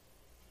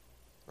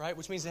 right,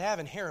 which means they have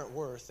inherent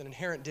worth and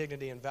inherent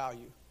dignity and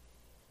value.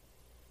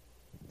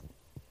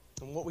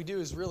 And what we do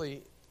is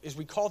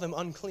we call them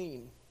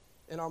unclean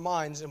in our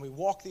minds, and we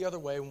walk the other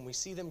way when we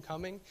see them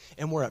coming,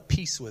 and we're at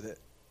peace with it.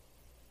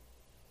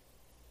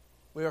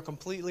 We are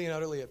completely and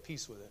utterly at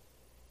peace with it.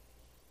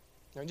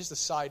 Now, just a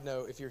side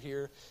note, if you're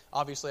here,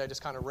 obviously I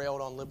just kind of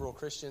railed on liberal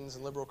Christians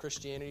and liberal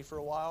Christianity for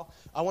a while.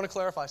 I want to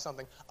clarify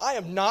something. I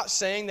am not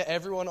saying that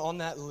everyone on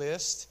that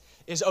list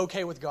is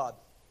okay with God.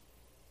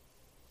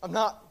 I'm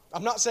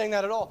not saying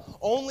that at all.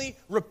 Only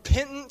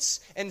repentance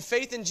and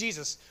faith in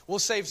Jesus will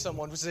save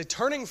someone, which is a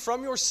turning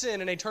from your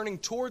sin and a turning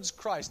towards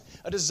Christ,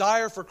 a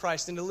desire for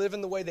Christ and to live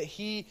in the way that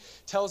He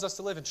tells us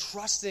to live and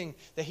trusting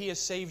that He has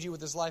saved you with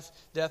His life,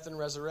 death, and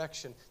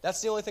resurrection.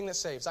 That's the only thing that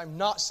saves. I'm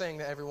not saying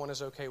that everyone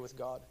is okay with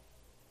God.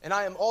 And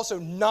I am also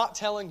not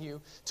telling you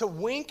to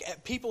wink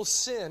at people's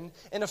sin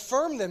and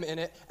affirm them in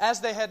it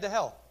as they head to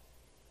hell.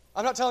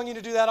 I'm not telling you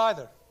to do that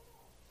either.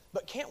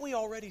 But can't we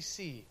already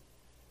see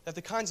that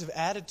the kinds of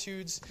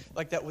attitudes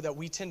like that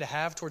we tend to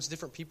have towards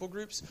different people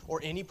groups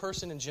or any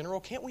person in general,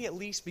 can't we at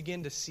least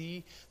begin to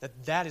see that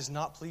that is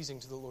not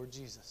pleasing to the Lord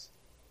Jesus?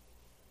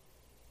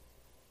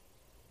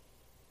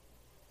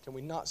 Can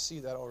we not see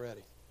that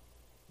already?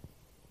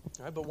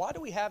 All right, but why do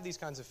we have these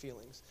kinds of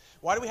feelings?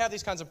 Why do we have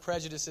these kinds of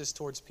prejudices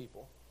towards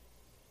people?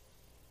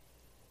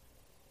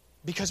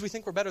 Because we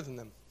think we're better than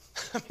them.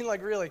 I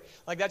mean, really,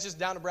 that's just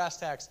down to brass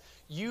tacks.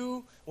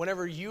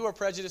 Whenever you are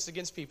prejudiced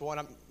against people,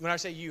 and when I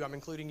say you, I'm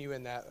including you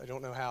in that. I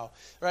don't know how,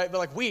 right?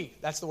 But we,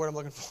 that's the word I'm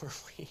looking for,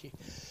 we,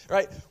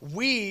 right?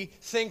 We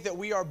think that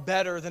we are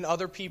better than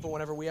other people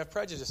whenever we have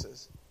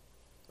prejudices,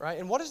 right?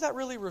 And what does that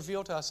really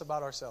reveal to us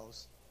about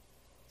ourselves?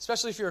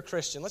 Especially if you're a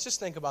Christian. Let's just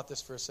think about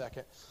this for a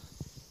second.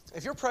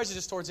 If you're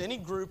prejudiced towards any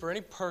group or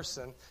any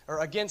person, or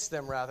against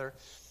them rather,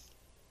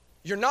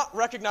 you're not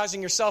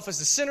recognizing yourself as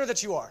the sinner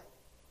that you are.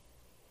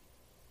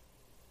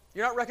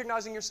 You're not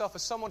recognizing yourself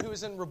as someone who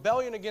is in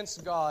rebellion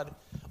against God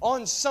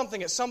on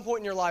something at some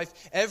point in your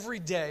life every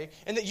day,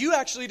 and that you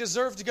actually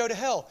deserve to go to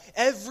hell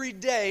every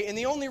day, and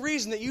the only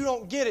reason that you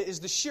don't get it is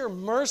the sheer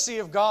mercy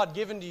of God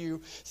given to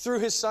you through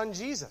His Son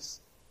Jesus.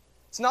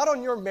 It's not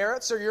on your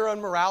merits or your own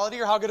morality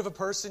or how good of a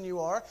person you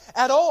are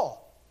at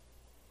all.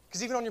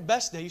 Because even on your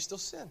best day, you still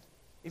sin.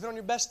 Even on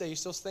your best day, you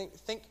still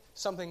think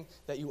something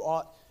that you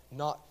ought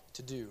not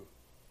to do.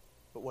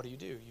 But what do?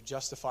 You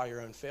justify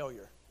your own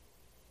failure.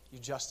 You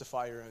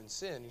justify your own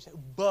sin. You say,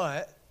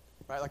 but,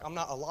 right, I'm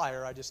not a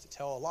liar, I just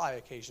tell a lie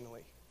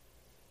occasionally.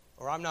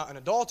 Or I'm not an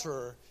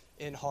adulterer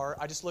in heart,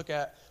 I just look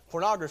at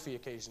pornography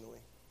occasionally.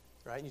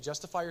 Right? And you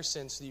justify your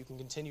sin so that you can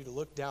continue to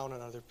look down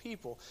on other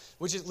people.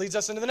 Which leads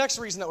us into the next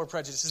reason that we're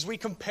prejudiced, is we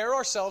compare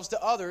ourselves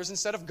to others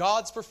instead of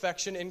God's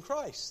perfection in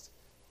Christ.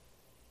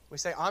 We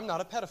say, I'm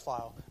not a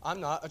pedophile.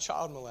 I'm not a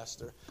child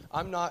molester.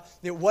 I'm not,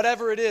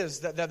 whatever it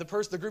is that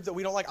the group that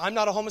we don't like, I'm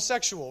not a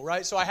homosexual,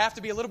 right? So I have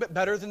to be a little bit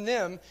better than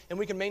them, and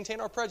we can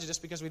maintain our prejudice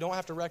because we don't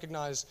have to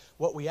recognize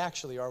what we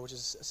actually are, which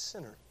is a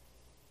sinner.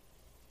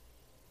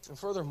 And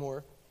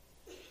furthermore,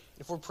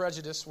 if we're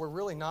prejudiced, we're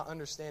really not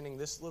understanding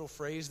this little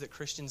phrase that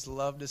Christians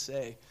love to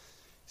say,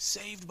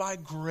 saved by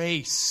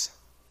grace,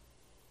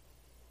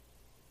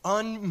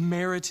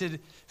 unmerited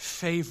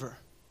favor.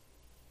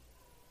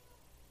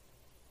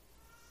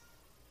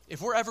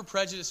 If we're ever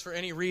prejudiced for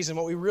any reason,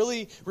 what we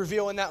really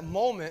reveal in that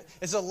moment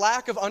is a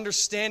lack of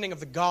understanding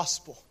of the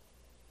gospel.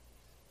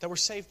 That we're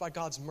saved by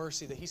God's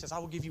mercy, that He says, I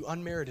will give you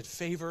unmerited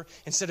favor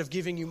instead of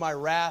giving you my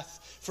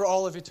wrath for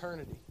all of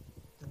eternity.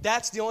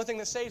 That's the only thing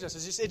that saves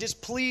us. It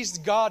just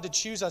pleased God to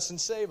choose us and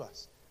save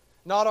us.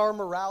 Not our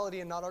morality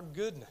and not our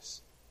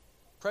goodness.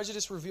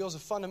 Prejudice reveals a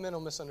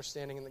fundamental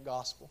misunderstanding in the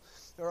gospel,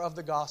 or of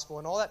the gospel.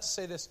 And all that to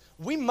say this,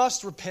 we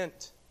must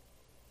repent.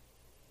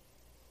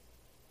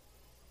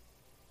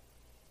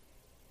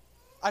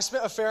 I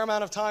spent a fair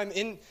amount of time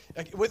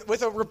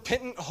with a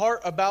repentant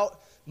heart about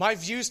my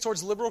views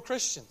towards liberal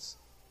Christians.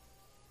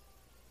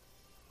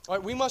 All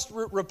right, we must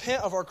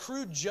repent of our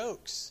crude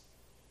jokes.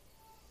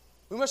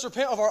 We must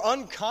repent of our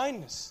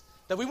unkindness,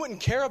 that we wouldn't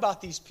care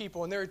about these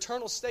people and their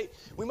eternal state.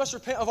 We must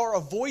repent of our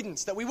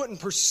avoidance, that we wouldn't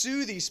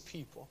pursue these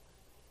people.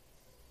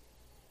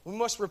 We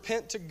must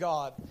repent to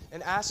God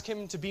and ask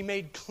Him to be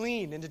made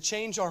clean and to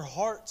change our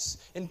hearts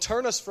and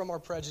turn us from our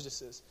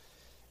prejudices.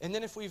 And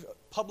then if we've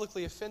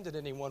publicly offended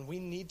anyone, we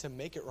need to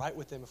make it right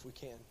with them if we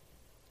can.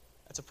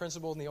 That's a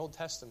principle in the Old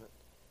Testament.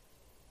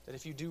 That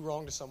if you do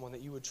wrong to someone,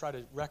 that you would try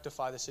to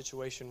rectify the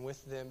situation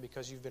with them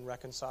because you've been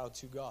reconciled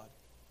to God.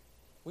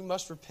 We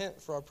must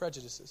repent for our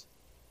prejudices.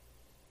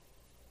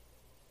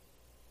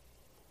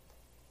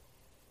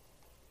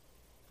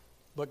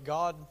 But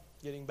God,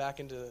 getting back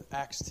into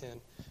Acts 10,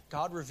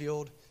 God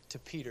revealed to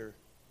Peter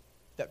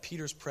that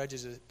Peter's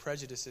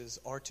prejudices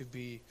are to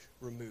be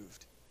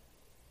removed.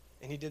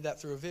 And he did that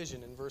through a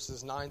vision in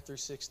verses 9 through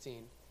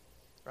 16.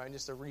 Right, and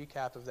just a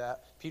recap of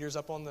that. Peter's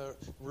up on the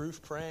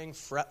roof praying,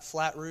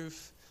 flat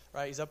roof.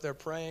 Right, he's up there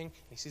praying,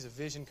 and he sees a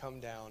vision come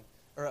down,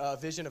 or a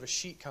vision of a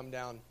sheet come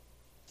down.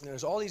 And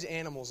there's all these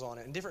animals on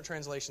it. And different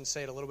translations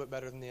say it a little bit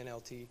better than the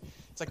NLT.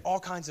 It's like all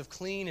kinds of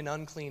clean and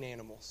unclean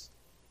animals.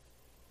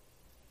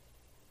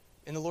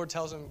 And the Lord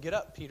tells him, get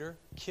up, Peter,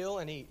 kill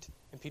and eat.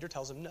 And Peter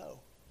tells him no.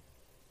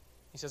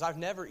 He says, I've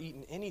never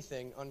eaten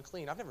anything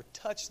unclean. I've never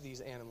touched these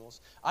animals.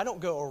 I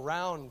don't go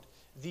around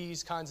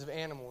these kinds of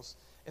animals.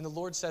 And the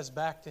Lord says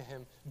back to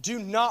him, do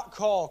not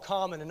call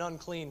common and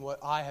unclean what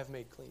I have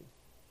made clean.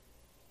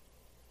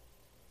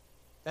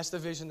 That's the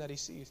vision that he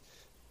sees.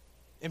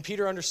 And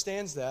Peter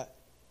understands that.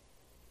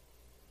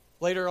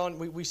 Later on,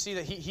 we see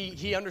that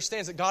he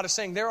understands that God is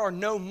saying there are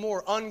no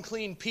more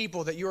unclean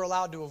people that you're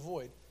allowed to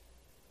avoid.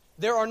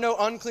 There are no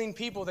unclean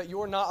people that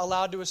you're not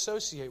allowed to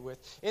associate with.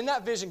 In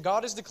that vision,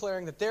 God is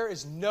declaring that there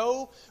is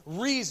no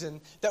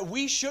reason that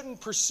we shouldn't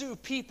pursue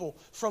people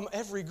from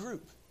every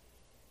group.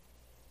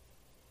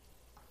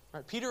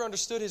 Right, Peter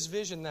understood his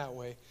vision that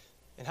way.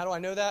 And how do I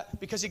know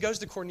that? Because he goes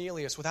to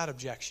Cornelius without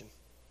objection.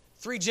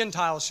 3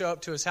 Gentiles show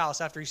up to his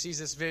house after he sees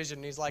this vision.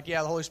 And he's like,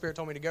 yeah, the Holy Spirit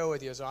told me to go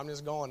with you, so I'm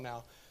just going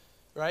now.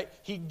 Right?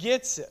 He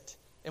gets it.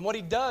 And what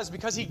he does,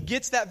 because he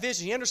gets that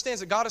vision, he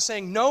understands that God is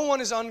saying no one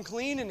is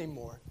unclean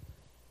anymore.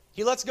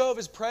 He lets go of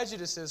his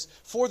prejudices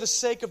for the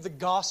sake of the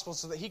gospel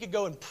so that he could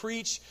go and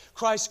preach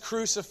Christ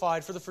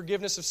crucified for the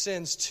forgiveness of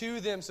sins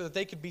to them so that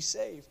they could be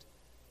saved.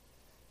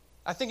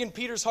 I think in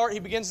Peter's heart, he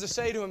begins to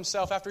say to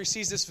himself after he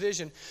sees this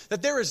vision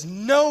that there is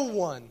no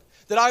one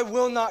that I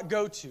will not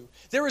go to.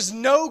 There is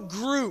no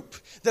group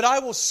that I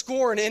will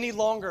scorn any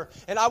longer,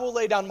 and I will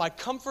lay down my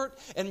comfort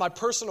and my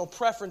personal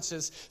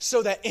preferences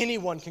so that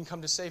anyone can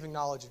come to saving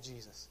knowledge of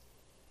Jesus.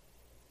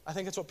 I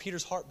think that's what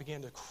Peter's heart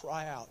began to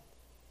cry out.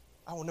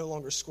 I will no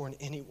longer scorn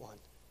anyone.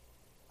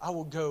 I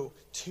will go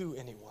to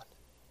anyone.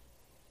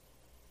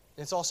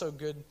 And it's also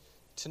good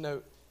to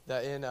note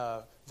that in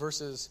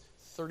verses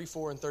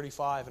 34 and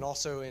 35, and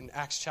also in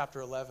Acts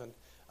chapter 11,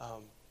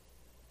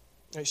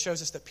 it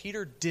shows us that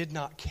Peter did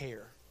not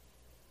care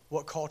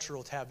what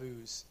cultural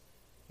taboos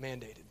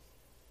mandated.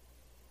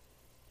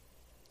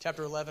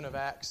 Chapter 11 of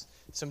Acts,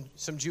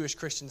 some Jewish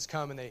Christians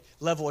come and they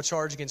level a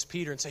charge against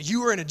Peter and say,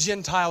 you were in a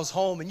Gentile's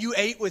home and you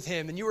ate with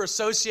him and you were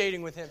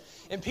associating with him.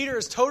 And Peter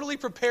is totally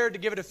prepared to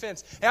give a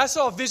defense. Hey, I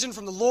saw a vision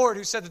from the Lord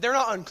who said that they're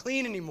not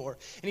unclean anymore.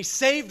 And he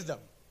saved them.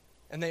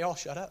 And they all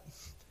shut up.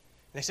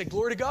 And they say,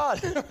 glory to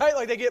God, right?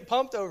 Like they get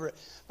pumped over it.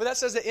 But that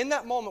says that in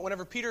that moment,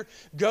 whenever Peter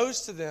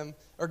goes to them,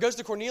 or goes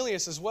to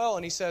Cornelius as well,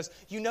 and he says,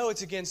 you know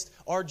it's against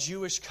our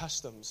Jewish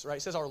customs, right? He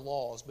says our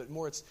laws, but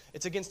more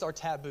it's against our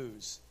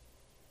taboos.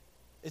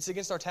 It's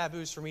against our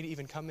taboos for me to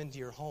even come into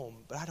your home,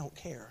 but I don't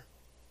care.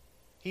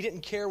 He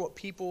didn't care what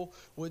people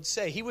would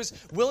say. He was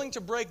willing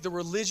to break the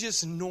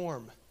religious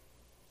norm,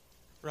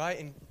 right?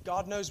 And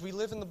God knows we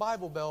live in the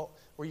Bible Belt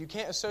where you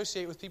can't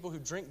associate with people who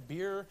drink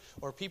beer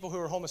or people who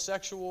are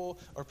homosexual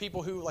or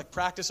people who like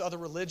practice other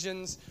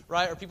religions,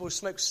 right? Or people who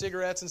smoke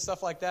cigarettes and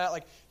stuff like that.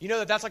 Like, you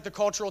know that's like the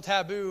cultural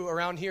taboo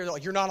around here. That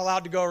like you're not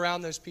allowed to go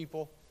around those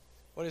people.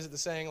 What is it the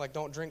saying? Like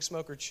don't drink,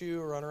 smoke, or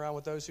chew or run around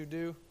with those who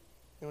do.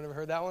 Anyone ever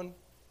heard that one?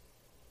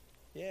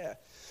 Yeah,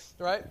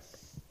 right?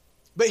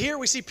 But here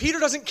we see Peter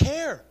doesn't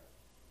care.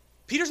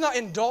 Peter's not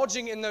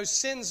indulging in those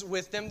sins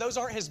with them. Those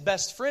aren't his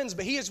best friends,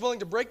 but he is willing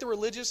to break the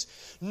religious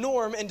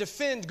norm and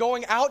defend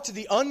going out to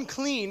the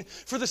unclean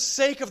for the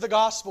sake of the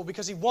gospel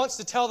because he wants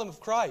to tell them of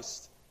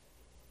Christ.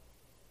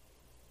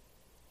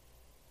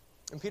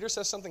 And Peter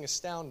says something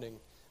astounding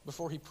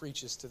before he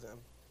preaches to them.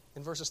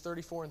 In verses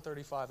 34 and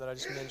 35 that I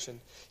just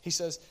mentioned, he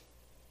says,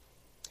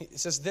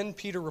 then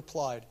Peter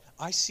replied,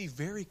 I see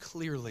very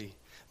clearly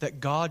that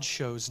God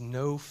shows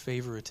no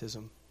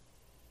favoritism.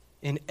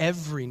 In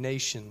every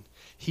nation,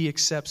 he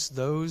accepts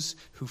those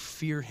who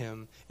fear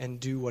him and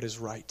do what is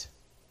right.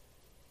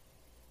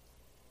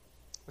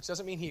 Which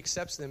doesn't mean he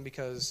accepts them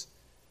because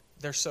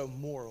they're so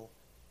moral.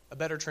 A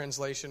better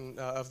translation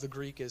of the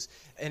Greek is,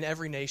 in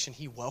every nation,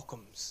 he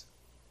welcomes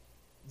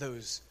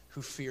those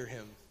who fear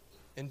him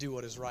and do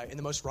what is right. And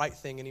the most right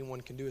thing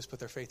anyone can do is put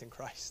their faith in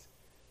Christ.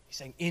 He's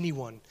saying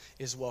anyone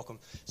is welcome.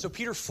 So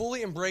Peter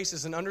fully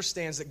embraces and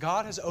understands that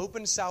God has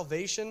opened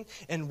salvation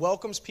and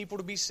welcomes people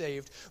to be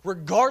saved,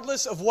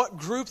 regardless of what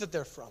group that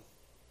they're from.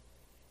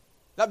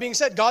 That being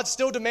said, God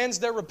still demands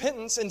their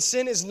repentance and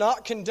sin is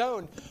not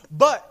condoned.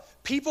 But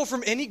people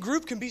from any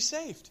group can be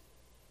saved.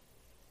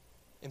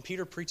 And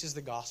Peter preaches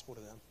the gospel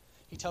to them.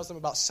 He tells them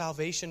about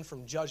salvation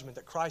from judgment,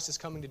 that Christ is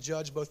coming to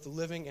judge both the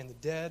living and the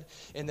dead,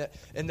 and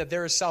that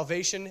there is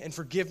salvation and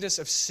forgiveness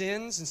of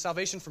sins and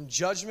salvation from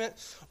judgment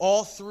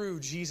all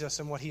through Jesus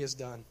and what he has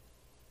done.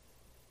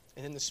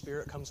 And then the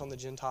Spirit comes on the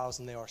Gentiles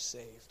and they are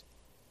saved.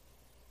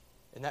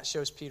 And that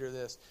shows Peter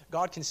this.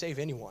 God can save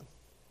anyone.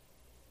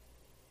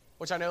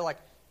 Which I know,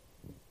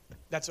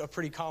 that's a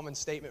pretty common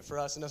statement for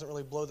us and doesn't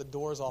really blow the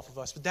doors off of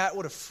us. But that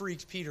would have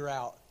freaked Peter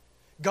out.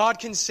 God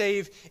can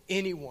save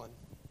anyone.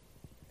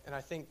 And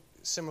I think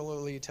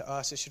similarly to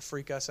us, it should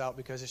freak us out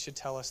because it should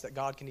tell us that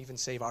God can even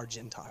save our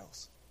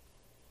Gentiles.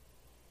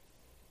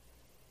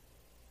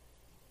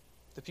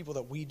 The people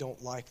that we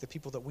don't like, the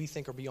people that we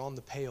think are beyond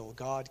the pale,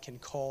 God can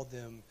call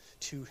them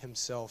to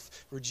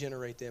himself,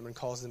 regenerate them, and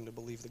cause them to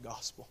believe the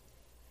gospel.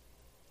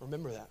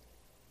 Remember that.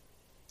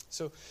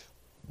 So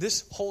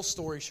this whole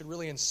story should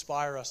really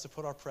inspire us to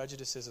put our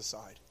prejudices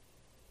aside.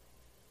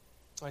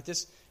 All right,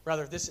 this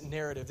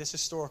narrative, this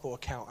historical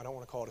account, I don't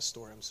want to call it a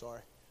story, I'm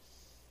sorry.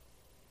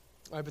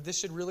 All right, but this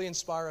should really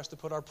inspire us to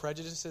put our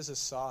prejudices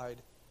aside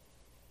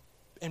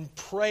and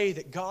pray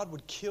that God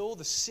would kill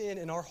the sin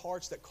in our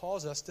hearts that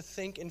cause us to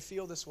think and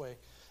feel this way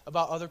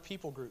about other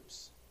people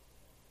groups.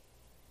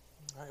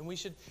 All right, and we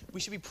should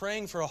be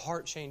praying for a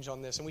heart change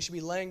on this, and we should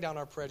be laying down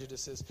our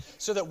prejudices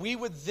so that we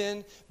would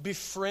then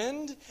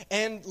befriend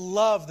and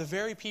love the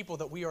very people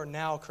that we are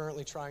now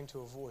currently trying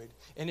to avoid,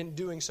 and in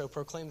doing so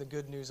proclaim the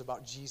good news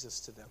about Jesus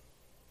to them.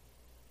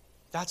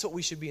 That's what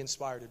we should be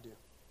inspired to do.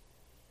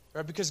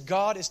 Right? Because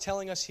God is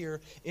telling us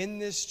here in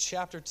this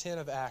chapter 10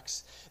 of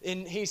Acts,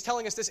 and he's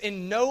telling us this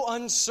in no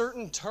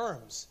uncertain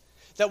terms,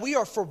 that we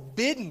are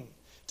forbidden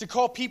to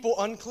call people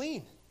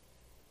unclean.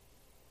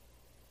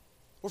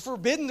 We're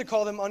forbidden to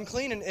call them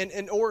unclean,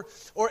 and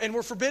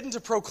we're forbidden to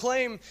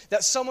proclaim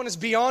that someone is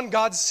beyond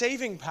God's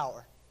saving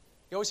power.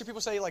 You always hear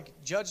people say,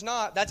 judge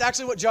not. That's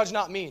actually what judge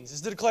not means, is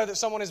to declare that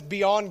someone is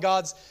beyond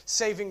God's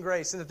saving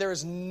grace and that there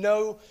is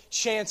no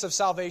chance of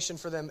salvation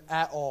for them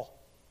at all.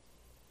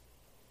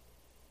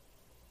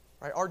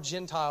 Right? Our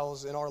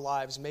Gentiles in our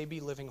lives may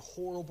be living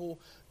horrible,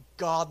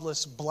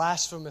 godless,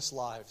 blasphemous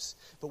lives,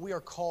 but we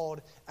are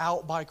called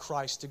out by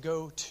Christ to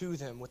go to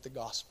them with the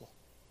gospel.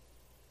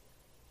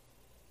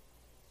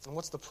 And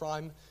what's the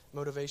prime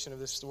motivation of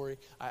this story?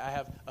 I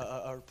have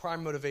a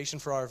prime motivation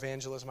for our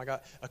evangelism. I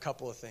got a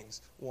couple of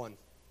things. One,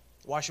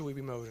 why should we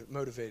be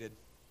motivated?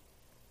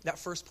 That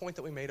first point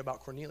that we made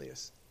about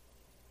Cornelius.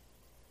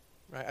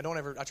 Right?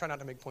 I try not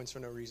to make points for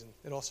no reason.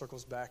 It all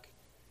circles back.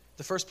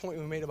 The first point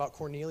we made about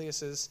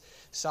Cornelius'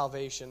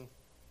 salvation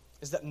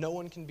is that no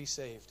one can be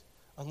saved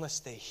unless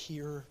they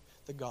hear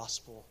the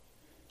gospel,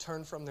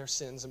 turn from their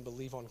sins, and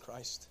believe on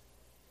Christ.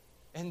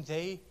 And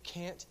they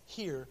can't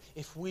hear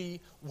if we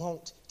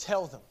won't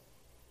tell them.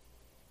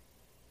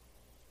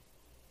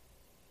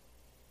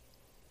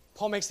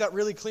 Paul makes that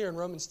really clear in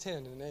Romans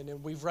 10,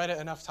 and we've read it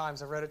enough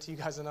times. I've read it to you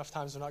guys enough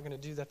times. We're not going to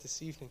do that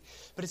this evening.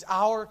 But it's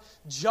our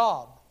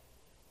job.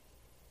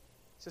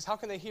 It says, how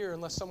can they hear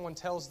unless someone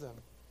tells them?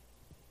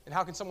 And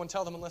how can someone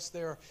tell them unless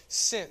they're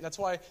sent? That's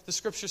why the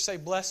scriptures say,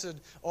 blessed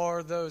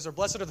are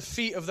the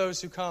feet of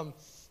those who come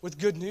with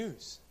good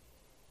news.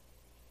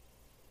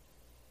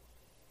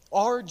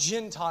 Our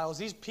Gentiles,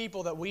 these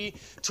people that we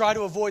try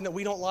to avoid and that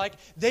we don't like,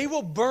 they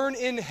will burn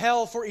in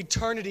hell for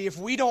eternity if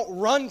we don't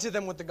run to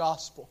them with the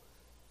gospel.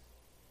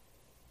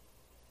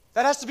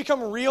 That has to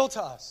become real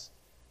to us.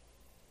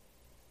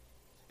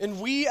 And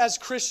we as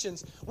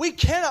Christians, we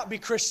cannot be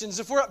Christians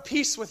if we're at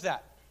peace with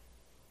that.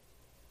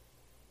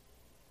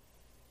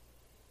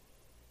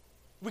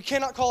 We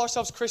cannot call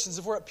ourselves Christians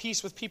if we're at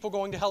peace with people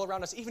going to hell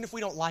around us, even if we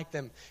don't like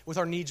them, with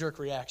our knee-jerk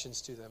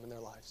reactions to them in their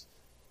lives.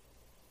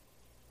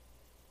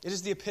 It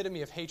is the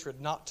epitome of hatred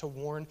not to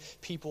warn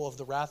people of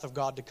the wrath of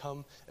God to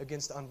come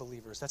against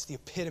unbelievers. That's the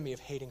epitome of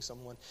hating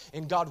someone.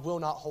 And God will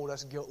not hold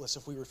us guiltless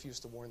if we refuse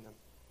to warn them.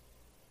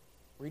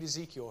 Read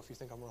Ezekiel if you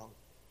think I'm wrong.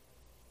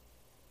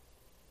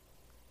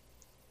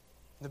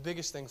 The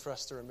biggest thing for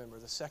us to remember,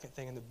 the second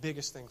thing and the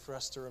biggest thing for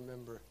us to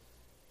remember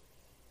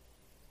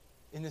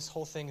in this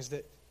whole thing is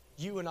that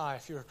you and I,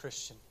 if you're a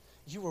Christian,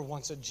 you were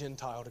once a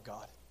Gentile to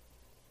God.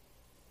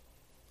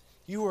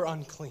 You were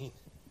unclean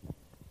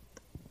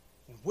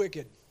and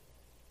wicked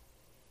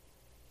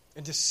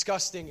and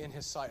disgusting in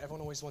his sight.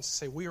 Everyone always wants to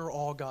say, we are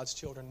all God's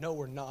children. No,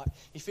 we're not.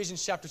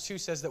 Ephesians chapter 2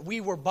 says that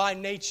we were by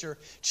nature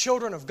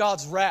children of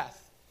God's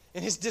wrath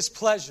and his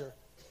displeasure.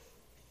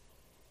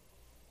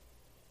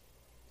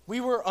 We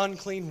were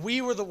unclean.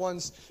 We were the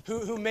ones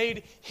who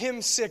made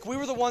him sick. We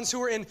were the ones who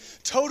were in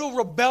total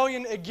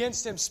rebellion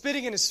against him,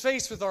 spitting in his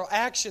face with our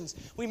actions.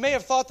 We may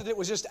have thought that it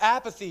was just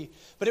apathy,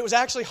 but it was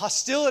actually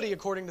hostility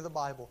according to the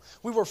Bible.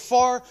 We were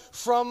far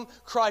from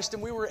Christ,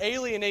 and we were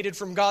alienated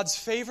from God's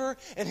favor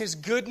and his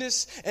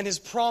goodness and his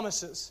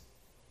promises.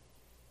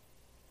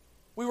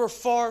 We were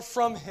far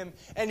from him,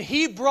 and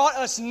he brought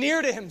us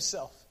near to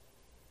himself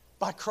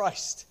by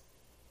Christ.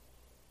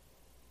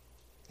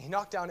 He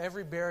knocked down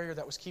every barrier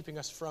that was keeping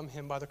us from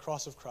him by the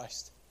cross of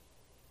Christ.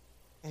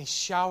 And he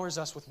showers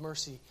us with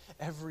mercy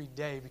every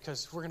day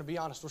because, if we're going to be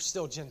honest, we're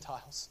still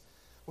Gentiles.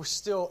 we're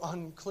still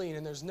unclean,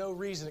 and there's no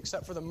reason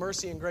except for the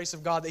mercy and grace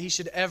of God that he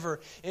should ever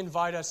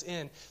invite us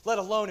in, let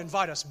alone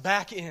invite us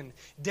back in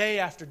day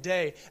after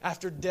day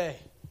after day.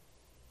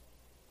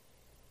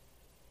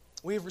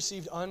 We have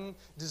received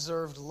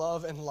undeserved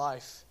love and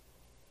life.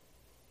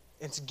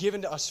 It's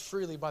given to us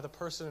freely by the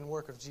person and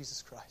work of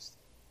Jesus Christ,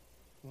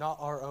 not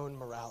our own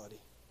morality.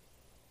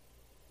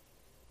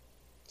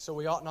 So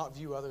we ought not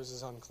view others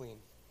as unclean,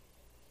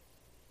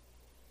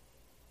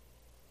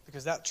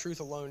 because that truth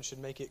alone should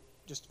make it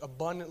just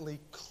abundantly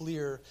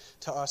clear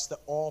to us that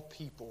all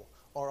people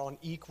are on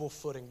equal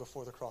footing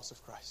before the cross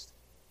of Christ.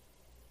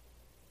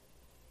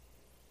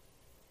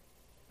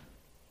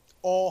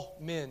 All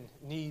men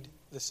need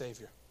the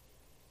Savior.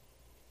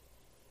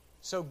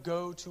 So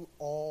go to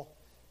all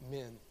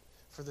men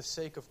for the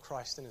sake of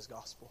Christ and his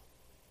gospel.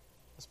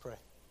 Let's pray.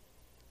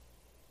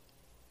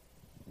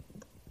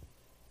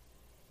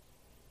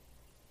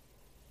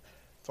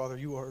 Father,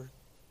 you are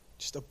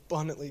just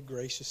abundantly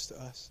gracious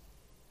to us.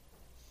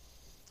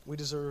 We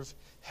deserve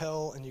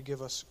hell, and you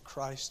give us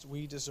Christ.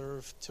 We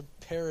deserve to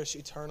perish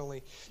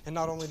eternally. And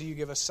not only do you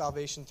give us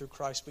salvation through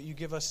Christ, but you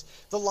give us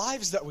the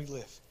lives that we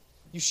live.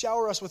 You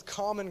shower us with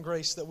common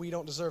grace that we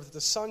don't deserve, that the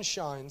sun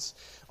shines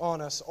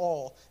on us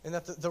all, and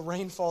that the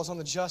rain falls on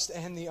the just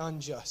and the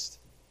unjust.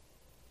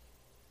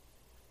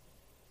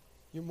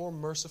 You're more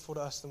merciful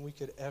to us than we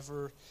could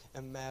ever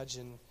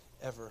imagine,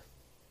 ever.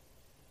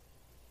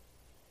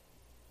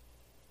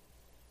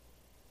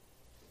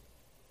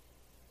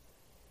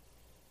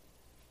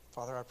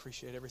 Father, I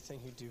appreciate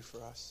everything you do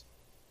for us.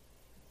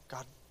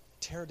 God,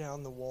 tear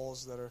down the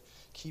walls that are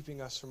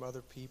keeping us from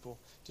other people.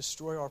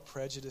 Destroy our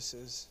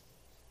prejudices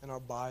and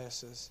our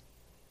biases.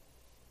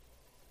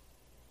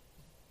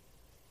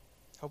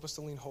 Help us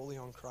to lean wholly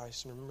on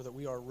Christ and remember that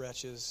we are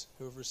wretches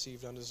who have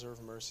received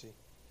undeserved mercy.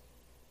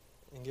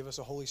 And give us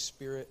a Holy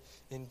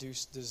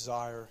Spirit-induced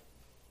desire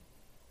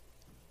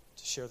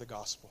to share the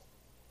gospel.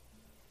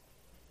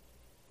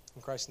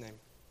 In Christ's name,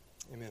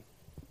 amen.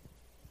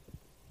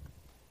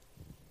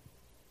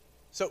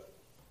 So,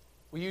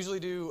 we usually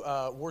do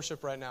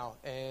worship right now,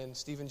 and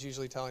Stephen's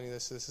usually telling you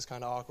this, so this is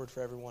kind of awkward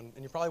for everyone.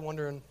 And you're probably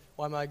wondering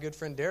why my good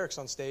friend Derek's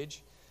on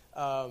stage.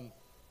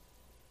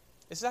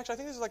 This is actually, I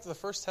think this is like the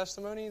first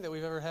testimony that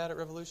we've ever had at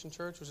Revolution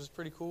Church, which is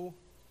pretty cool,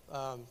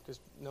 because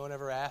no one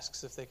ever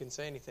asks if they can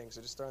say anything. So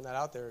just throwing that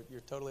out there,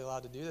 you're totally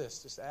allowed to do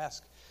this. Just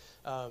ask.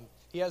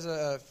 He has,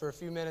 for a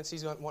few minutes,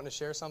 he's wanting to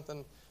share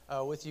something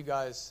with you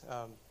guys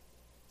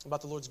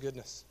about the Lord's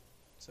goodness.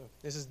 So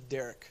this is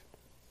Derek.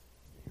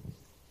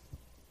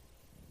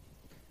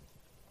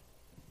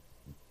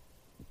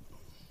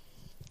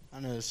 I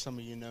know some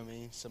of you know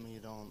me, some of you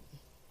don't.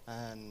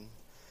 And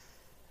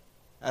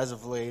as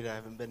of late, I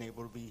haven't been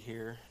able to be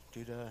here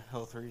due to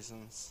health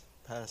reasons.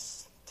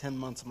 Past 10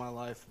 months of my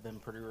life have been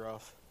pretty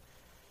rough.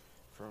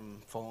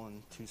 From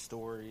falling 2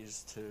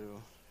 stories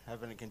to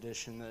having a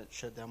condition that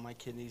shut down my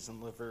kidneys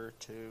and liver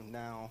to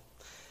now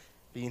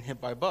being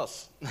hit by a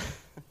bus.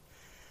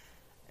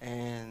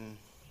 And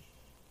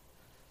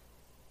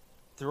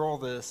through all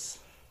this,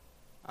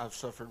 I've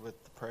suffered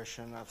with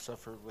depression. I've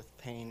suffered with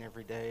pain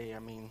every day. I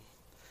mean,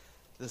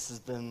 this has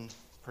been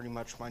pretty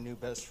much my new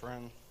best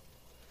friend.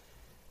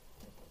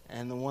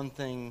 And the one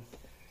thing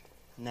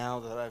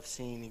now that I've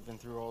seen, even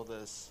through all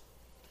this,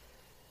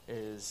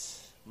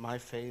 is my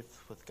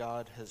faith with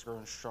God has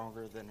grown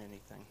stronger than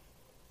anything.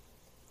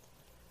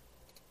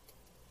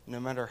 No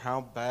matter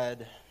how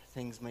bad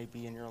things may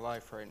be in your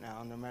life right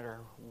now, no matter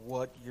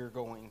what you're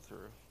going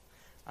through,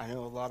 I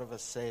know a lot of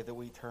us say that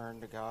we turn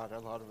to God. A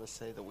lot of us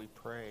say that we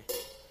pray.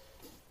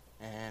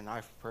 And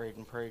I've prayed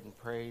and prayed and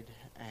prayed,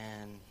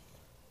 and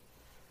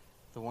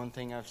the one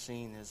thing I've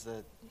seen is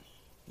that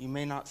you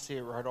may not see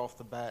it right off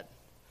the bat,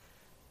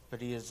 but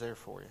he is there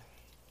for you.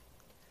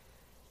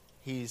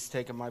 He's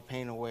taken my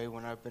pain away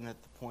when I've been at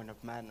the point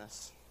of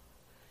madness,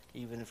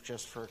 even if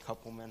just for a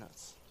couple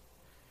minutes.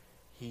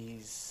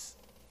 He's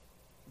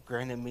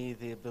granted me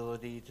the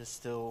ability to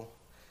still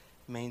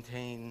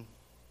maintain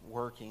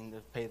working to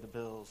pay the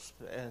bills.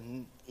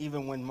 And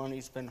even when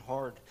money's been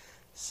hard,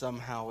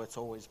 somehow it's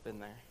always been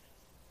there.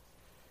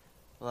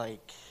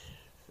 Like,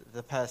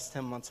 the past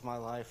 10 months of my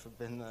life have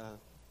been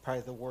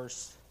probably the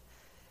worst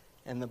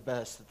and the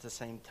best at the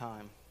same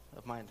time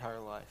of my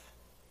entire life.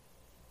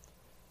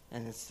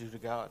 And it's due to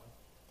God.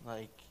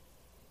 Like,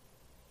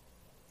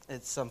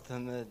 it's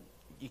something that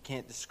you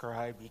can't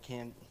describe, you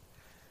can't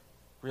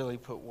really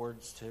put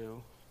words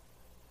to.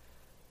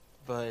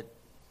 But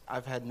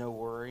I've had no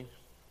worry.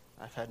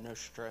 I've had no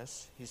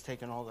stress. He's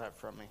taken all that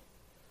from me.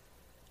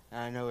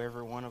 And I know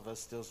every one of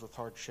us deals with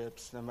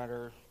hardships, no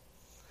matter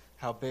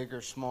how big or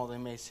small they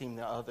may seem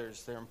to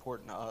others, they're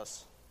important to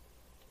us.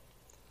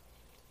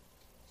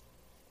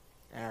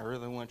 And I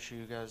really want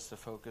you guys to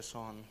focus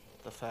on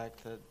the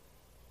fact that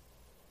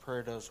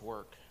prayer does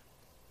work.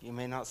 You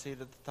may not see it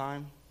at the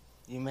time.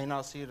 You may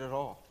not see it at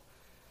all.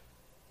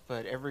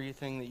 But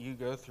everything that you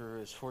go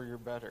through is for your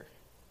better.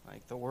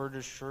 Like, the word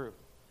is true.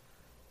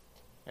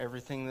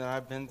 Everything that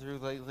I've been through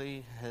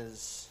lately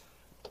has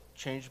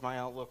changed my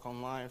outlook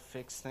on life,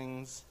 fixed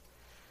things.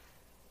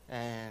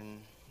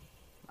 And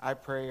I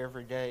pray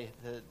every day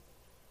that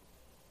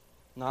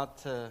not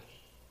to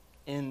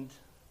end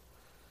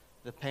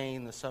the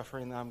pain, the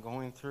suffering that I'm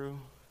going through,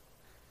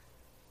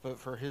 but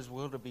for His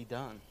will to be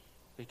done.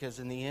 Because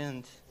in the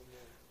end,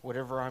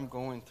 whatever I'm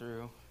going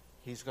through,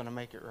 He's going to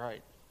make it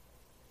right.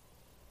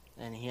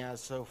 And He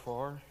has so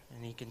far,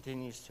 and He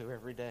continues to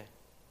every day.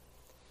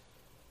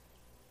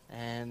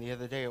 And the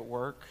other day at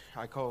work,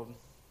 I called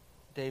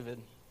David.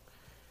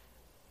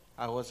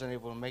 I wasn't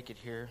able to make it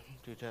here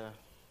due to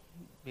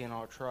being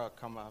on a truck.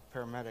 I'm a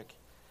paramedic.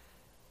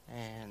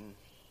 And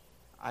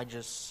I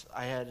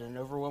had an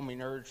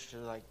overwhelming urge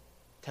to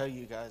tell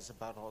you guys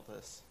about all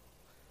this.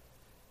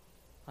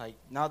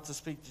 Not to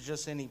speak to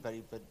just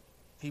anybody, but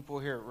people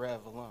here at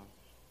Rev alone.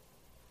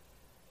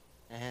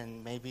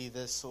 And maybe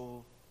this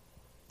will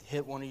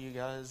hit one of you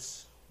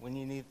guys when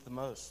you need it the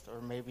most,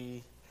 or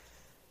maybe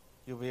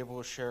you'll be able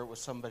to share it with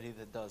somebody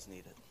that does need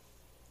it.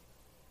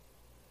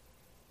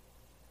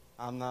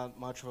 I'm not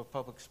much of a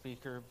public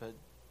speaker, but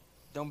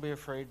don't be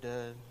afraid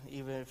to,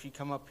 even if you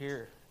come up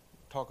here,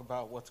 talk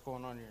about what's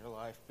going on in your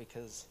life,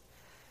 because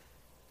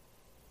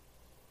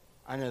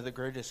I know the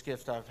greatest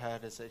gift I've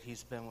had is that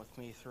He's been with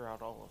me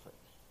throughout all of it,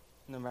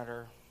 no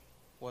matter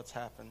what's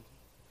happened.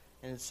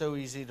 And it's so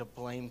easy to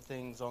blame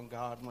things on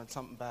God when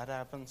something bad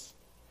happens,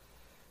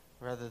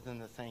 rather than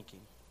to thank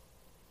Him.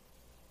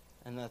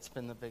 And that's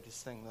been the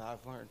biggest thing that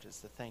I've learned,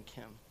 is to thank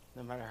Him.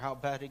 No matter how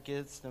bad it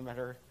gets, no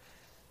matter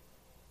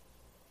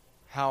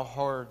how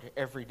hard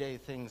everyday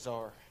things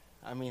are.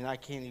 I mean, I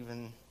can't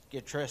even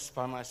get dressed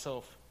by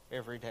myself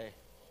every day.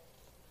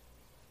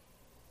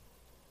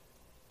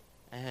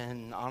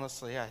 And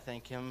honestly, I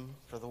thank Him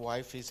for the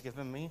wife He's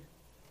given me.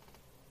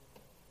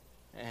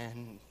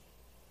 And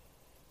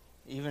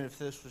even if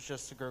this was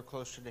just to grow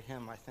closer to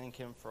Him, I thank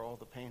Him for all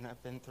the pain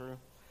I've been through.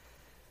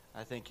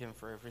 I thank Him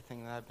for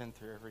everything that I've been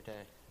through every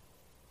day.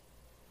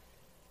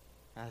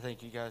 And I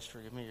thank you guys for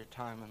giving me your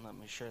time and let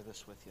me share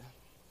this with you.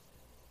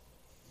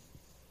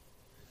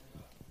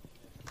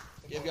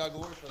 Give God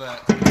glory for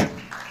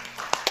that.